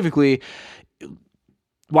time specifically?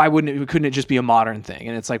 Why couldn't it just be a modern thing?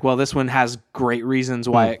 And it's like, well, this one has great reasons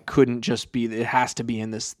why it couldn't just be, it has to be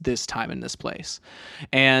in this time in this place.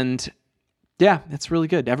 And yeah, it's really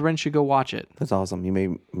good. Everyone should go watch it. That's awesome. You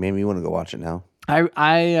made me want to go watch it now.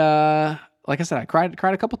 I like I said, I cried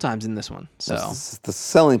a couple times in this one. So that's the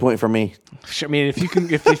selling point for me. I mean, if you can,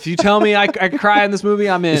 if you tell me I cry in this movie,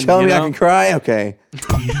 I'm in. You tell me I can cry? Okay.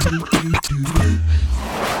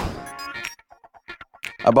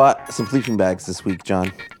 I bought some sleeping bags this week,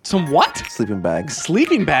 John. Some what? Sleeping bags.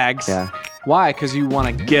 Sleeping bags? Yeah. Why? Because you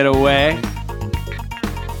want to get away?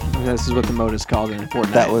 This is what the mode is called in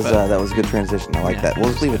Fortnite. That was a good transition. I like that. We'll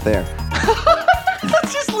just leave it there.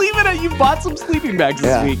 Let's just leave it at you bought some sleeping bags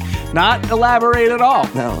this week. Not elaborate at all.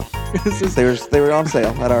 No. They were on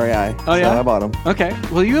sale at REI. Oh, yeah? So I bought them. Okay.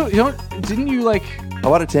 Well, didn't you like... I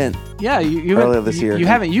bought a tent. Yeah, you earlier this year. You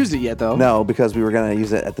haven't used it yet, though. No, because we were going to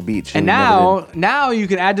use it at the beach. And now you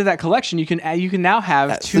can add to that collection. You can now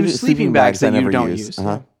have two sleeping bags that you don't use.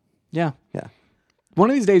 Yeah. One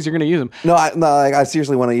of these days you're going to use them. No, I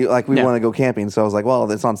seriously want to. Like, we want to go camping, so I was like, well,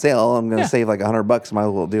 it's on sale. I'm going to save like $100. Might as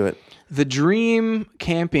well do it. The dream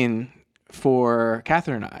camping for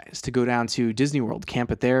Catherine and I is to go down to Disney World,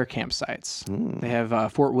 camp at their campsites. They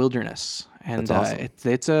have Fort Wilderness. And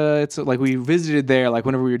that's awesome. it's like we visited there, like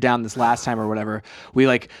whenever we were down this last time or whatever, we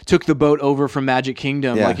like took the boat over from Magic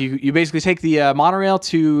Kingdom. Like you basically take the monorail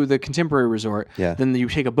to the Contemporary Resort. Then you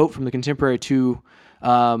take a boat from the Contemporary to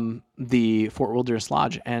the Fort Wilderness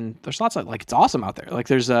Lodge, and there's lots of like, it's awesome out there. Like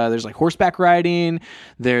there's like horseback riding.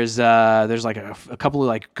 There's like a couple of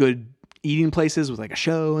like good eating places with like a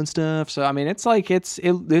show and stuff. So I mean, it's like it's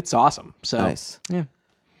awesome. So nice. Yeah.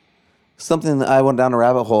 Something that I went down a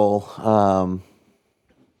rabbit hole.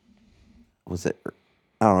 Was it?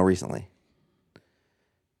 I don't know. Recently,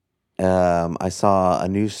 I saw a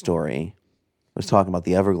news story. It was talking about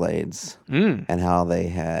the Everglades and how they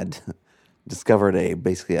had discovered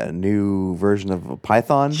basically a new version of a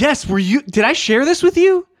python. Yes. Did I share this with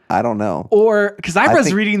you? I don't know. Or because I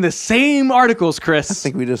was reading the same articles, Chris. I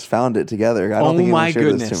think we just found it together. I don't think anyone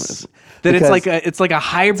shared this to me. That it's like a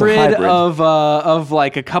hybrid of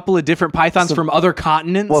like a couple of different pythons from other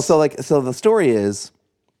continents. Well, so the story is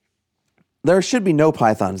there should be no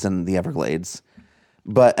pythons in the Everglades,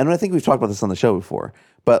 and I think we've talked about this on the show before.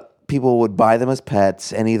 But people would buy them as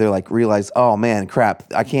pets and either like realize, oh man, crap,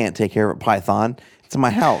 I can't take care of a python. It's in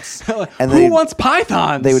my house. And who wants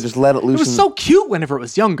pythons? They would just let it loose. It was so cute whenever it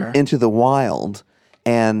was younger. Into the wild.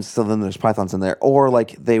 And so then there's pythons in there. Or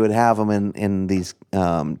like they would have them in these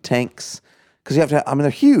tanks. Because you have to, they're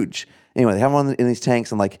huge. Anyway, they have them in these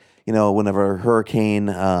tanks. And like, whenever Hurricane,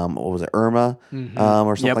 what was it, Irma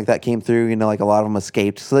or something like that came through, like a lot of them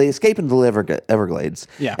escaped. So they escaped into the Everglades.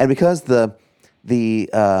 Yeah. And because the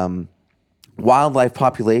wildlife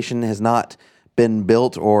population has not been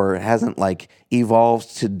built or hasn't like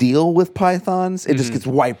evolved to deal with pythons, it just gets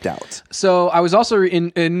wiped out. So I was also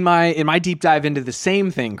in my deep dive into the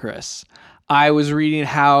same thing, Chris. I was reading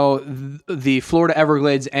how the Florida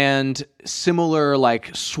Everglades and similar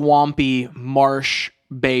like swampy marsh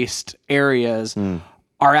based areas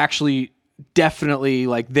are actually definitely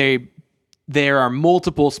like there are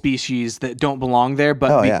multiple species that don't belong there,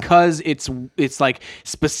 but because it's like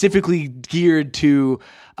specifically geared to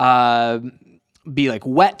be like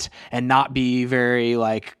wet and not be very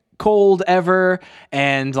like cold ever,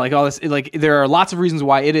 and like all this, like there are lots of reasons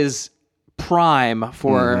why it is prime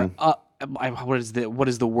for what is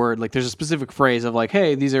the word? Like there's a specific phrase of like,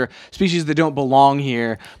 hey, these are species that don't belong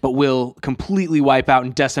here, but will completely wipe out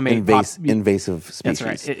and decimate invasive species. That's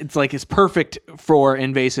right. It's like it's perfect for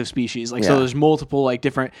invasive species. Like so, there's multiple like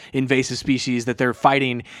different invasive species that they're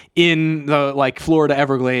fighting in the like Florida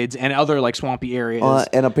Everglades and other like swampy areas.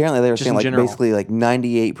 And apparently they were saying like basically like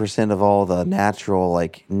 98% of all the natural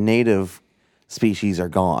like native species are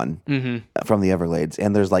gone from the Everglades,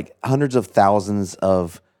 and there's like hundreds of thousands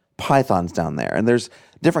of pythons down there, and there's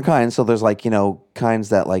different kinds. So there's like kinds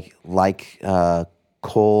that like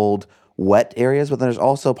cold, wet areas, but then there's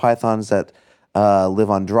also pythons that live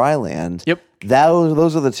on dry land. Yep.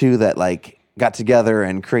 Those are the two that like got together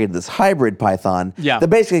and created this hybrid python that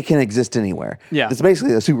basically can exist anywhere. Yeah. It's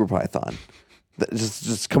basically a super python that's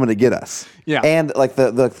just coming to get us. Yeah. And like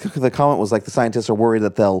the comment was like the scientists are worried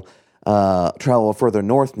that they'll travel further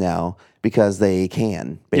north now because they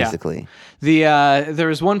can, basically. Yeah. There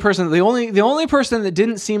was one person, the only person that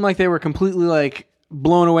didn't seem like they were completely like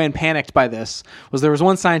blown away and panicked by this was there was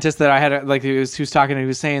one scientist that I had like who was talking and he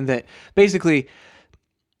was saying that basically,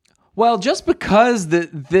 well, just because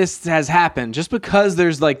this has happened, just because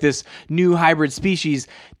there's like this new hybrid species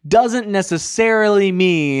doesn't necessarily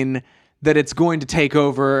mean that it's going to take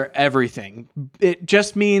over everything. It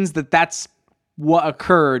just means that that's what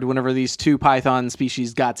occurred whenever these two python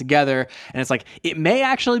species got together, and it's like it may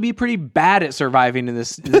actually be pretty bad at surviving in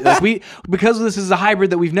this. Like because this is a hybrid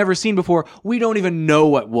that we've never seen before, we don't even know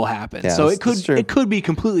what will happen. Yeah, so it could be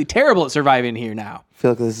completely terrible at surviving here now. I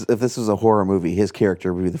feel like if this was a horror movie, his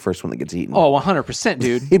character would be the first one that gets eaten. Oh, 100%,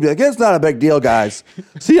 dude. He'd be like, "It's not a big deal, guys.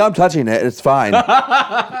 See, I'm touching it. It's fine."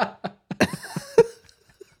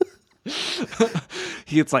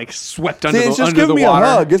 He gets like swept under just under give the me water. a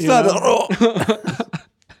hug. It's not.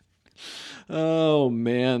 Oh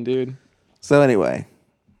man, dude. So anyway,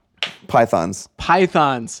 pythons.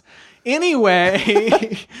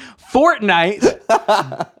 Anyway,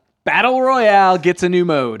 Fortnite Battle Royale gets a new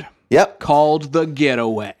mode. Yep. Called the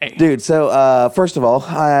Getaway. Dude, so first of all,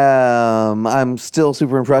 I'm still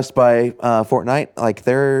super impressed by Fortnite. Like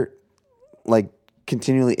they're like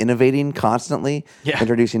continually innovating constantly,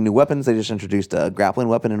 introducing new weapons. They just introduced a grappling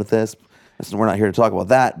weapon with this. We're not here to talk about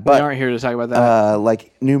that, but we aren't here to talk about that.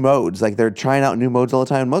 Like new modes, like they're trying out new modes all the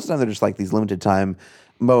time. Most of the time, they're just like these limited time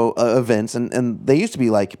events, and they used to be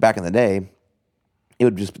like back in the day.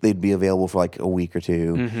 They'd be available for like a week or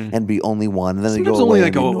two, and be only one, and then they go away only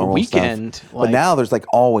like a weekend. Stuff. But now there's like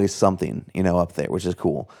always something up there, which is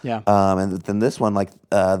cool. Yeah. And then this one, like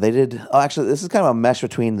they did. Oh, actually, this is kind of a mesh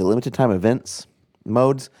between the limited time events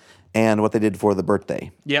modes and what they did for the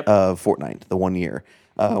birthday of Fortnite, the 1 year.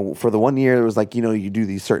 For the 1 year, it was like, you do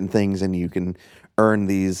these certain things and you can earn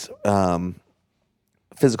these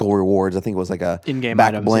physical rewards. I think it was like a in-game back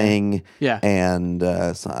items, bling and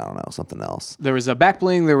so I don't know, something else. There was a back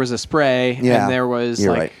bling, there was a spray, and there was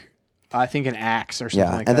You're right. I think an axe or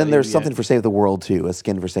something like that. And then there's something for Save the World too, a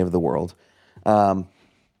skin for Save the World.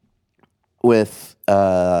 With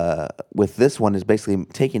this one is basically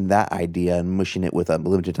taking that idea and mushing it with a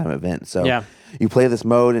limited time event. So you play this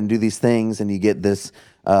mode and do these things, and you get this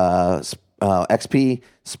XP,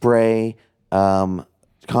 spray,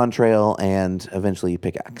 contrail, and eventually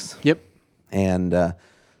pickaxe. Yep. And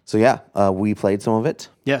we played some of it.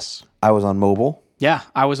 Yes. I was on mobile. Yeah,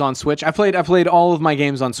 I was on Switch. I played all of my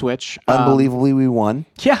games on Switch. Unbelievably, we won.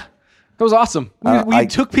 Yeah, it was awesome. We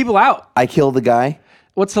took people out. I killed the guy.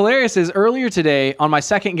 What's hilarious is earlier today on my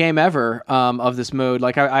second game ever of this mode,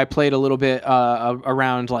 like I played a little bit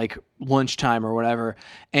around like lunchtime or whatever,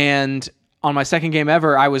 and on my second game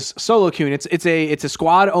ever, I was solo queuing. It's a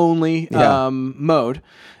squad only mode,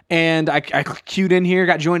 and I queued in here,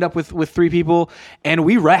 got joined up with 3 people, and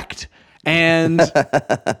we wrecked. And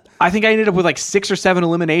I think I ended up with like 6 or 7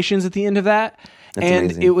 eliminations at the end of that. That's and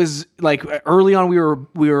amazing. It was like early on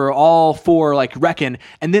we were all 4 like wrecking,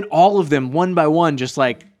 and then all of them one by one just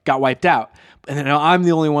like got wiped out, and then I'm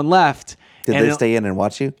the only one left. Did they stay in and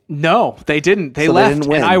watch you? No, they didn't. They left, didn't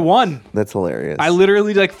win. and I won. That's hilarious. I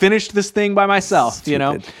literally like finished this thing by myself.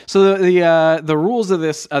 Stupid. So the rules of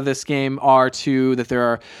this game are that there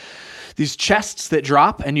are these chests that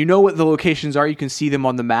drop, and you know what the locations are. You can see them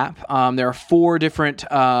on the map. There are 4 different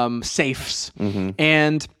safes,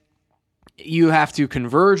 and you have to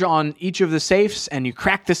converge on each of the safes, and you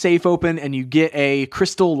crack the safe open, and you get a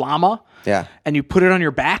crystal llama. Yeah. And you put it on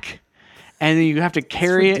your back, and then you have to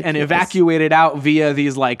carry it and evacuate it out via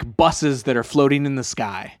these like buses that are floating in the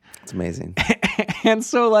sky. It's amazing. And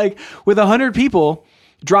so like with 100 people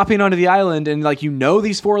dropping onto the island, and like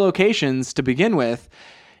these 4 locations to begin with,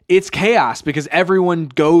 it's chaos because everyone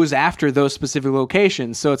goes after those specific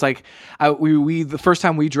locations. So it's like we the first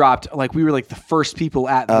time we dropped, like we were like the first people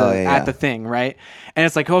at the thing, right? And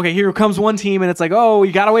it's like, okay, here comes one team, and it's like, oh,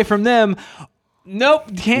 you got away from them. Nope,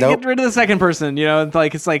 you can't get rid of the second person.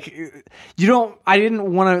 It's like you don't. I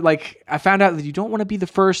didn't want to like. I found out that you don't want to be the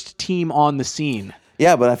first team on the scene.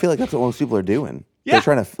 Yeah, but I feel like that's what most people are doing. Yeah.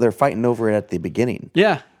 They're fighting over it at the beginning.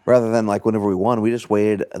 Yeah. Rather than like whenever we won, we just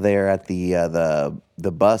waited there at the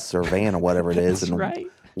bus or van or whatever it is, That's and right.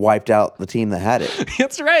 wiped out the team that had it.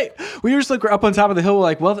 That's right. We were just like, we're up on top of the hill. We're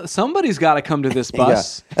like, well, somebody's got to come to this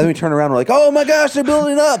bus. And then we turn around. We're like, oh my gosh, they're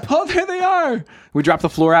building up. Oh, there they are. We dropped the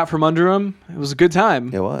floor out from under them. It was a good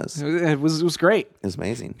time. It was. It was great. It was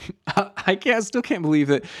amazing. Still can't believe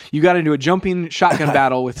that you got into a jumping shotgun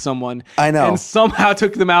battle with someone. I know. And somehow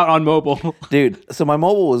took them out on mobile. Dude, so my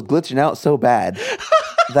mobile was glitching out so bad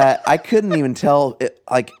that I couldn't even tell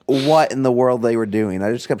what in the world they were doing.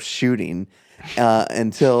 I just kept shooting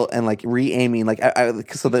until re-aiming.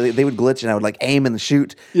 So they would glitch and I would like aim and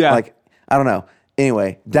shoot. Yeah. Like, I don't know.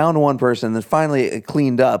 Anyway, down to one person, then finally it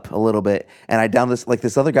cleaned up a little bit, and I downed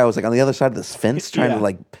this other guy was like on the other side of this fence trying to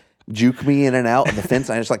like juke me in and out of the fence.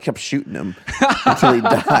 And I just like kept shooting him until he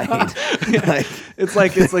died. It's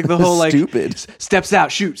like the whole like stupid steps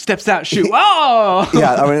out, shoot, steps out, shoot. Oh,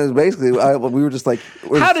 yeah. I mean, it was basically we were just like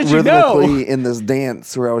how did you know? In this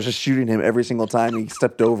dance where I was just shooting him every single time he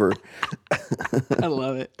stepped over. I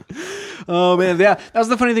love it. Oh man, yeah, that was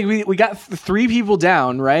the funny thing. We got 3 people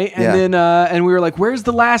down, right? And then and we were like, "Where's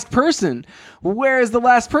the last person? Where is the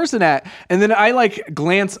last person at?" And then I like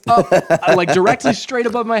glance up, like directly straight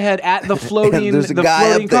above my head at the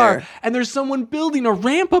floating car, and there's someone building a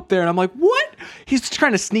ramp up there, and I'm like, "What?" He's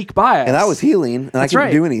trying to sneak by us, and I was healing, and I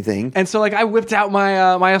couldn't do anything. And so like I whipped out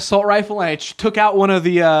my my assault rifle, and I took out one of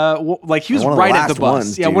the he was right at the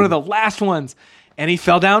bus, one of the last ones. And he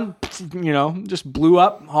fell down, just blew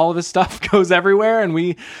up. All of his stuff goes everywhere, and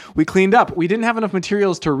we cleaned up. We didn't have enough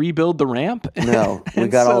materials to rebuild the ramp. No, we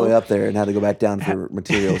got all the way up there and had to go back down for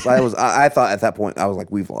materials. I thought at that point, I was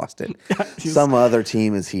like, we've lost it. Some other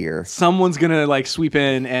team is here. Someone's gonna like sweep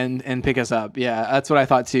in and pick us up. Yeah, that's what I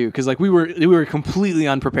thought too. Because like we were completely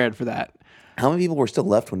unprepared for that. How many people were still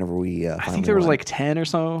left whenever we? I think there was like 10 or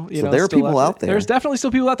so. So there were people out there. There's definitely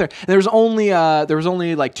still people out there. And there was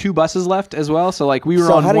only like 2 buses left as well. So like we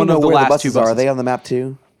were on one of the last 2 buses. Are they on the map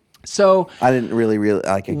too? So I didn't really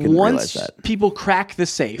I couldn't realize that. Once people crack the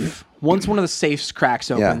safe, once one of the safes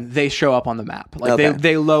cracks open, they show up on the map. Like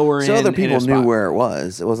they lower in. So other people in knew where it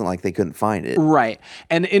was. It wasn't like they couldn't find it. Right.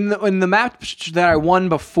 And in the map that I won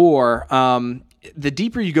before, the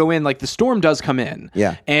deeper you go in, like the storm does come in.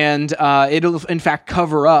 Yeah. And it'll in fact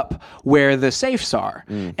cover up where the safes are.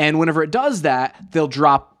 And whenever it does that, they'll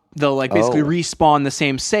basically respawn the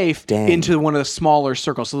same safe into one of the smaller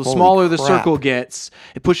circles. So the smaller the circle gets,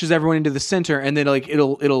 it pushes everyone into the center, and then like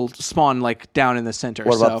it'll spawn like down in the center.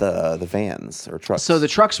 What about the vans or trucks? So the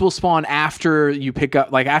trucks will spawn after you pick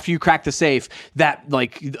up, like after you crack the safe, that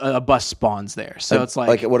like a bus spawns there. So it's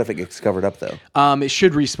like what if it gets covered up though? It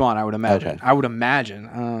should respawn, I would imagine. Okay. I would imagine.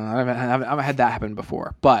 I haven't had that happen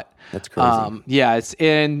before, but that's crazy. Yeah, it's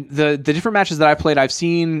in the different matches that I played. I've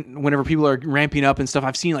seen whenever people are ramping up and stuff.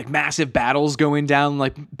 I've seen like massive battles going down,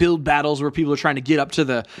 like build battles where people are trying to get up to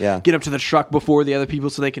the truck before the other people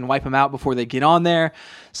so they can wipe them out before they get on there.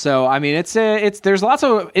 So I mean, it's there's lots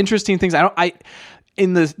of interesting things.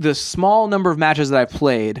 In the small number of matches that I've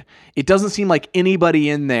played, it doesn't seem like anybody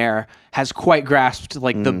in there has quite grasped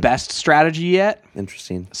like the best strategy yet.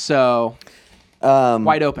 Interesting. So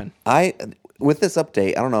wide open. With this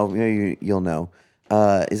update, I don't know, maybe you'll know.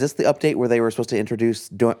 Is this the update where they were supposed to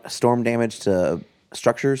introduce storm damage to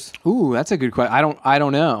structures? Ooh, that's a good question. I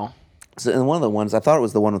don't know. So in one of the ones, I thought it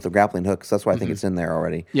was the one with the grappling hook, so that's why I think it's in there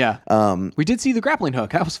already. Yeah. We did see the grappling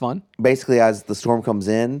hook. That was fun. Basically, as the storm comes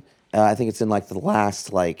in, I think it's in like the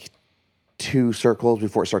last like 2 circles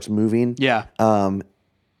before it starts moving. Yeah.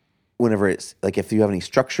 Whenever it's like if you have any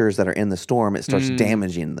structures that are in the storm, it starts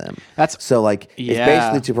damaging them. That's so like it's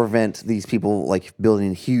basically to prevent these people like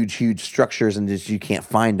building huge structures and just you can't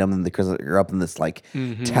find them because you're up in this like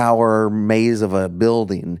tower maze of a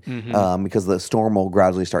building because the storm will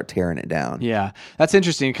gradually start tearing it down. Yeah, that's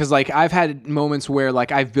interesting because like I've had moments where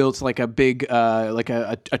like I've built like a big like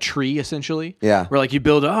a tree essentially. Yeah, where like you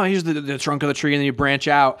build here's the trunk of the tree and then you branch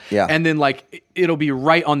out. Yeah, and then like it'll be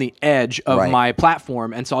right on the edge of my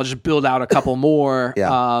platform, and so I'll just build out a couple more.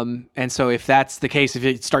 And so if that's the case, if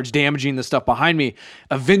it starts damaging the stuff behind me,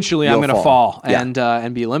 eventually I'm going to fall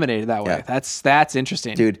and be eliminated that way. Yeah. That's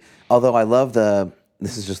interesting, dude. Although I love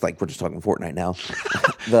this is just like we're just talking Fortnite now.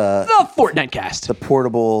 the Fortnite cast, the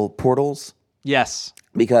portable portals. Yes,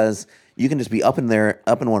 because you can just be up in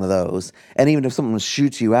one of those, and even if someone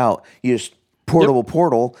shoots you out, you just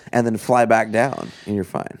portal and then fly back down and you're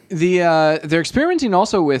fine. They're experimenting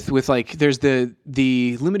also with like there's the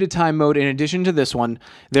limited time mode in addition to this one.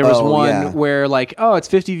 There was where like it's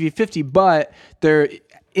 50v50, but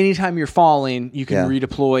anytime you're falling, you can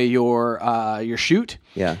redeploy your chute.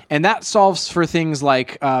 Yeah. And that solves for things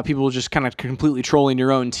like people just kind of completely trolling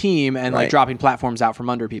your own team and like dropping platforms out from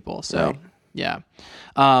under people. So Yeah.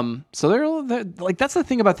 So they're like, that's the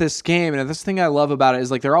thing about this game, and that's the thing I love about it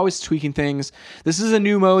is like they're always tweaking things. This is a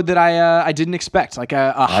new mode that I didn't expect, like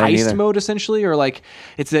a heist mode essentially, or like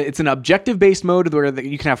it's an objective based mode where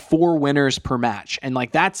you can have 4 winners per match, and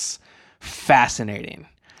like that's fascinating.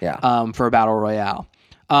 Yeah. For a battle royale.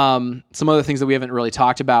 Some other things that we haven't really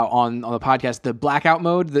talked about on the podcast, the blackout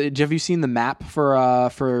mode. Have you seen the map for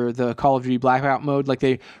the Call of Duty blackout mode? Like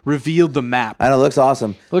they revealed the map. I know, it looks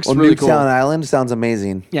awesome. Looks really cool. Nuketown Island sounds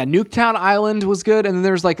amazing. Yeah, Nuketown Island was good, and then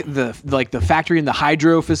there's like the factory and the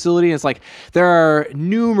hydro facility. It's like there are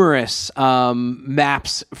numerous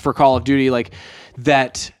maps for Call of Duty like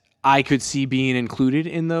that I could see being included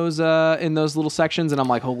in those little sections, and I'm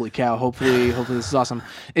like, holy cow! Hopefully this is awesome.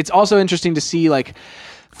 It's also interesting to see like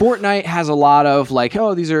Fortnite has a lot of like,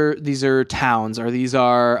 oh, these are towns, or these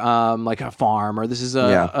are like a farm, or this is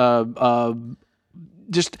a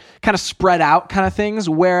just kind of spread out kind of things.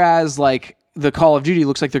 Whereas like the Call of Duty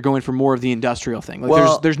looks like they're going for more of the industrial thing.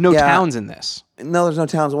 Like there's no towns in this. No, there's no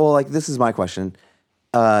towns. Well, like this is my question.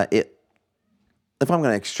 If I'm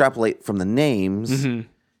going to extrapolate from the names. Mm-hmm.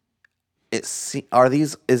 Is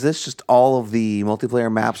this just all of the multiplayer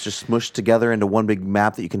maps just smushed together into one big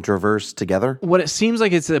map that you can traverse together? What it seems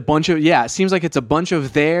like it's a bunch of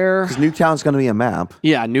there. Because Nuketown's going to be a map.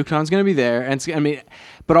 Yeah, Nuketown's going to be there, and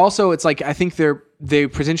but also it's like I think they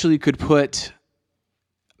potentially could put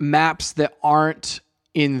maps that aren't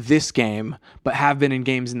in this game but have been in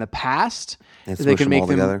games in the past. And they can make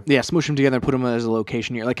them together. Yeah, smush them together and put them as a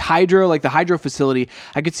location here. Like the hydro facility,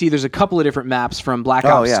 I could see there's a couple of different maps from Black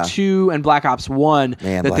Ops 2 and Black Ops 1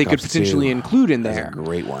 that they could potentially include in there. That's a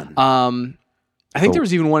great one. I think there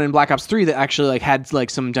was even one in Black Ops 3 that actually like had like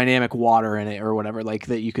some dynamic water in it or whatever, like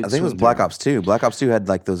that you could. I think it was Black Ops 2. Black Ops 2 had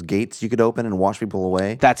like those gates you could open and wash people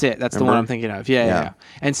away. That's it. That's the one I'm thinking of. Yeah.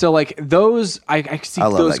 And so like those, I see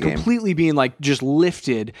those completely being like just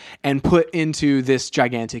lifted and put into this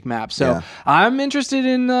gigantic map. So I'm interested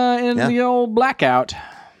in the old Blackout.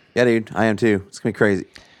 Yeah, dude, I am too. It's gonna be crazy.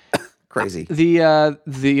 Crazy.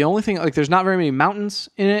 The only thing, like, there's not very many mountains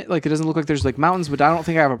in it. Like, it doesn't look like there's like mountains, but I don't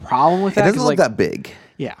think I have a problem with that. It doesn't look that big.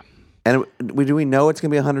 Yeah. And do we know it's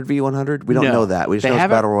going to be 100v100? We don't know that. We just know it's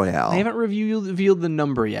Battle Royale. They haven't revealed the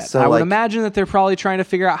number yet. So I would imagine that they're probably trying to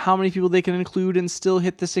figure out how many people they can include and still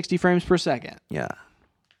hit the 60 frames per second. Yeah.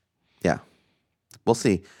 Yeah. We'll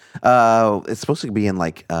see. It's supposed to be in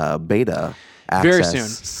like beta access very soon.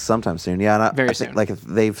 Sometime soon. Yeah. Very soon. Like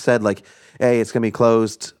they've said like, hey, it's going to be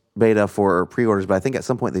closed beta for pre-orders, but I think at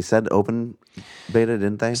some point they said open beta,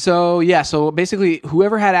 didn't they? So basically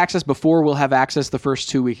whoever had access before will have access the first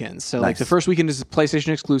 2 weekends. So like the first weekend is PlayStation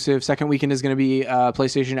exclusive, second weekend is going to be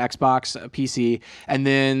PlayStation, Xbox, PC, and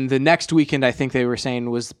then the next weekend I think they were saying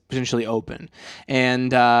was potentially open.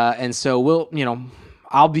 And so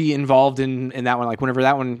I'll be involved in that one. Like whenever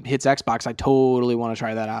that one hits Xbox, I totally want to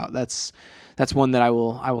try that out. That's one that I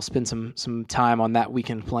will spend some time on that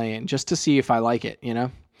weekend playing just to see if I like it,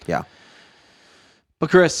 Yeah. But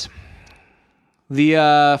Chris, the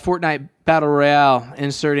Fortnite Battle Royale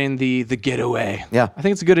inserting the getaway. Yeah. I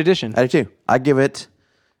think it's a good addition. I do too. I give it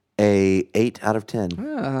a 8 out of 10.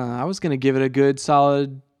 I was going to give it a good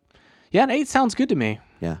solid. Yeah, an 8 sounds good to me.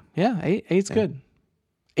 Yeah. Yeah, 8's good.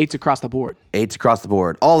 8's across the board. 8's across the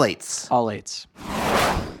board. All 8's. All 8's.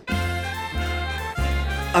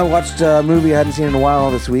 I watched a movie I hadn't seen in a while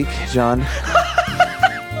this week, John.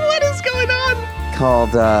 What is going on?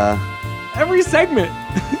 Called every segment.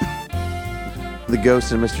 The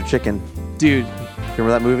Ghost and Mr. Chicken. Dude.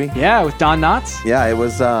 Remember that movie? Yeah, with Don Knotts? Yeah, it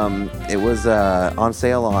was on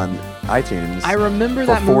sale on iTunes. I remember for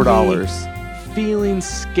that movie $4. Feeling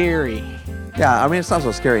scary. Yeah, I mean, it's not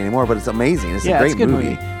so scary anymore, but it's amazing. It's a great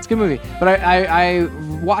movie. It's a good movie. But I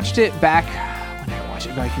watched it back when I watched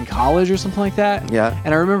it back in college or something like that. Yeah.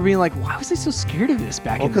 And I remember being like, why was I so scared of this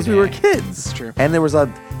back in the day? Because we were kids. It's true. And there was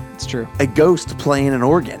It's true. a ghost playing an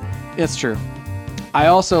organ. It's true. I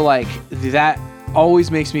also like that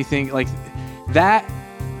always makes me think that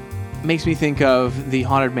makes me think of the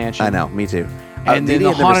Haunted Mansion. I know, me too. And then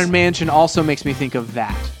the Haunted Mansion also makes me think of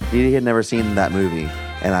that. Didi had never seen that movie,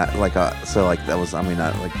 and I that was. I mean,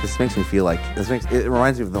 this makes me feel like it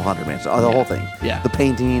reminds me of the Haunted Mansion, the whole thing. Yeah, the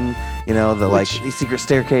painting, the secret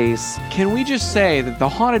staircase. Can we just say that the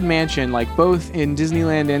Haunted Mansion, like both in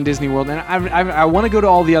Disneyland and Disney World, and I want to go to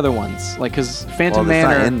all the other ones, like because Phantom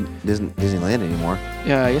Manor. It's not in Disneyland anymore.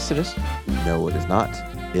 Yes, it is. No, it is not.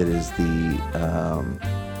 It is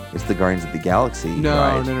the It's the Guardians of the Galaxy. No,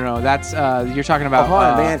 ride. no. That's you're talking about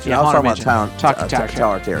Haunted Mansion. Yeah, I was Haunted talking about Mansion.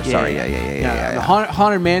 Tower of Terror. Sorry. Yeah. The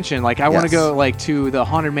Haunted Mansion. Like I want to Yes. go like to the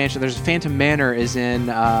Haunted Mansion. There's Phantom Manor is in.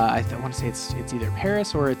 I want to say it's either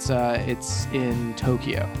Paris or it's in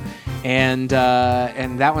Tokyo, and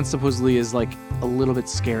that one supposedly is like a little bit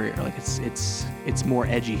scarier. Like it's more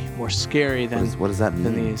edgy, more scary than What does that mean?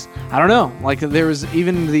 than these. I don't know. Like there was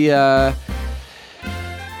even the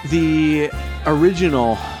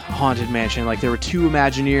original Haunted Mansion. Like there were two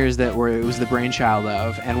Imagineers it was the brainchild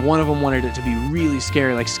of, and one of them wanted it to be really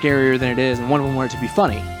scary, like scarier than it is, and one of them wanted it to be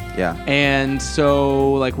funny. Yeah. And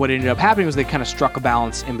so like what ended up happening was they kind of struck a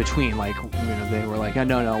balance in between. Like they were like, oh,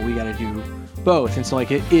 no, we got to do both. And so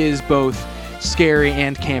like it is both scary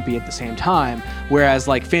and campy at the same time. Whereas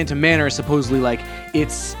like Phantom Manor is supposedly like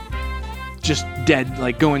it's just dead,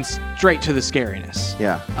 like going straight to the scariness.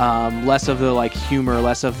 Yeah. Less of the like humor,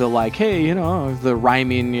 less of the like, hey, the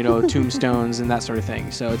rhyming, tombstones and that sort of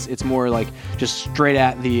thing. So it's more like just straight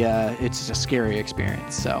at the. It's a scary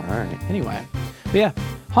experience. So All right. anyway, but yeah,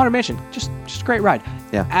 Haunted Mansion, just a great ride.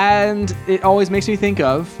 Yeah. And it always makes me think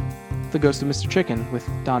of The Ghost of Mr. Chicken with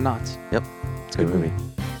Don Knotts. Yep. It's a good movie.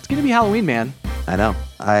 It's gonna be Halloween, man. I know.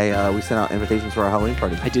 We sent out invitations for our Halloween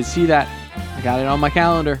party. I did see that. I got it on my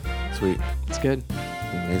calendar. Sweet. It's good.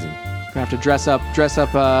 Amazing. Gonna have to dress up,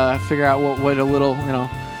 figure out what a little,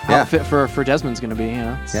 outfit for Desmond's gonna be,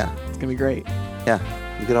 It's gonna be great. Yeah.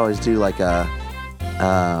 You could always do like a,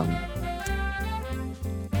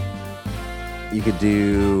 you could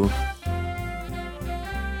do,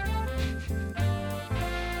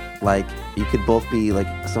 like, you could both be like,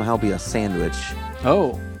 somehow be a sandwich,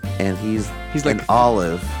 Oh, and he's like an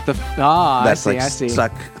olive I that's see.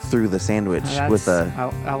 stuck through the sandwich with a.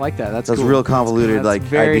 I like that. That's Those cool. real convoluted, That's like,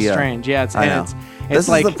 very idea. strange. Yeah, I know. it's This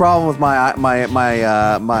like is the problem with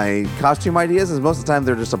my costume ideas. Is most of the time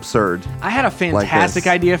they're just absurd. I had a fantastic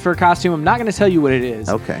this. idea for a costume. I'm not going to tell you what it is.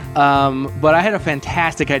 Okay. But I had a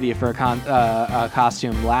fantastic idea for a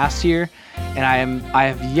costume last year, and I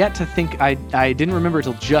have yet to think. I didn't remember it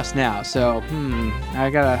till just now. So I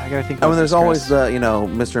gotta think. I mean, about there's this, always Chris. the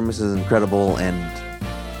Mr. and Mrs. Incredible and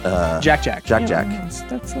Jack. Jack.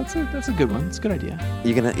 That's a good one. It's a good idea.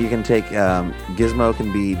 You can take Gizmo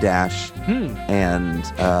can be Dash and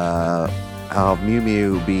Mew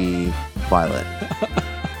Mew be Violet.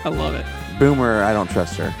 I love it. Boomer, I don't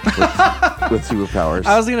trust her with superpowers.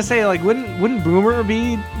 I was gonna say, like, wouldn't Boomer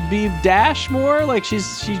be Dash more? Like she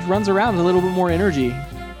runs around with a little bit more energy.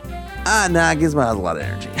 Nah, Gizmo has a lot of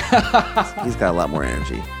energy. He's got a lot more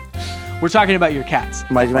energy. We're talking about your cats.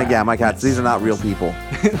 My cats. These are not real people.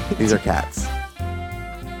 These are cats.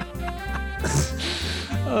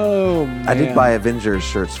 Oh man. I did buy Avengers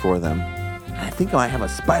shirts for them. I think I might have a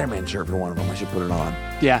Spider-Man shirt for one of them. I should put it on.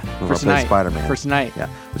 Yeah, I'll for play tonight. Spider-Man. For tonight. Yeah,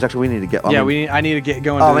 which actually we need to get. I need to get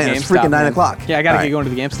going to Oh the man, GameStop. it's freaking 9 o'clock. Yeah, I gotta All get right. going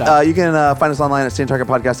to the GameStop. You can find us online at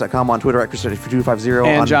StayingTargetPodcast.com, on Twitter at Chris250,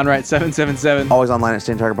 and on John Wright 777. always online at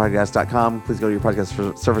StayingTargetPodcast.com. Please go to your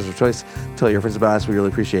podcast service of choice. Tell your friends about us. We really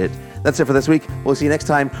appreciate it. That's it for this week. We'll see you next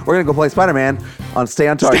time. We're gonna go play Spider-Man on Stay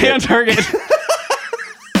on Target. Stay on target.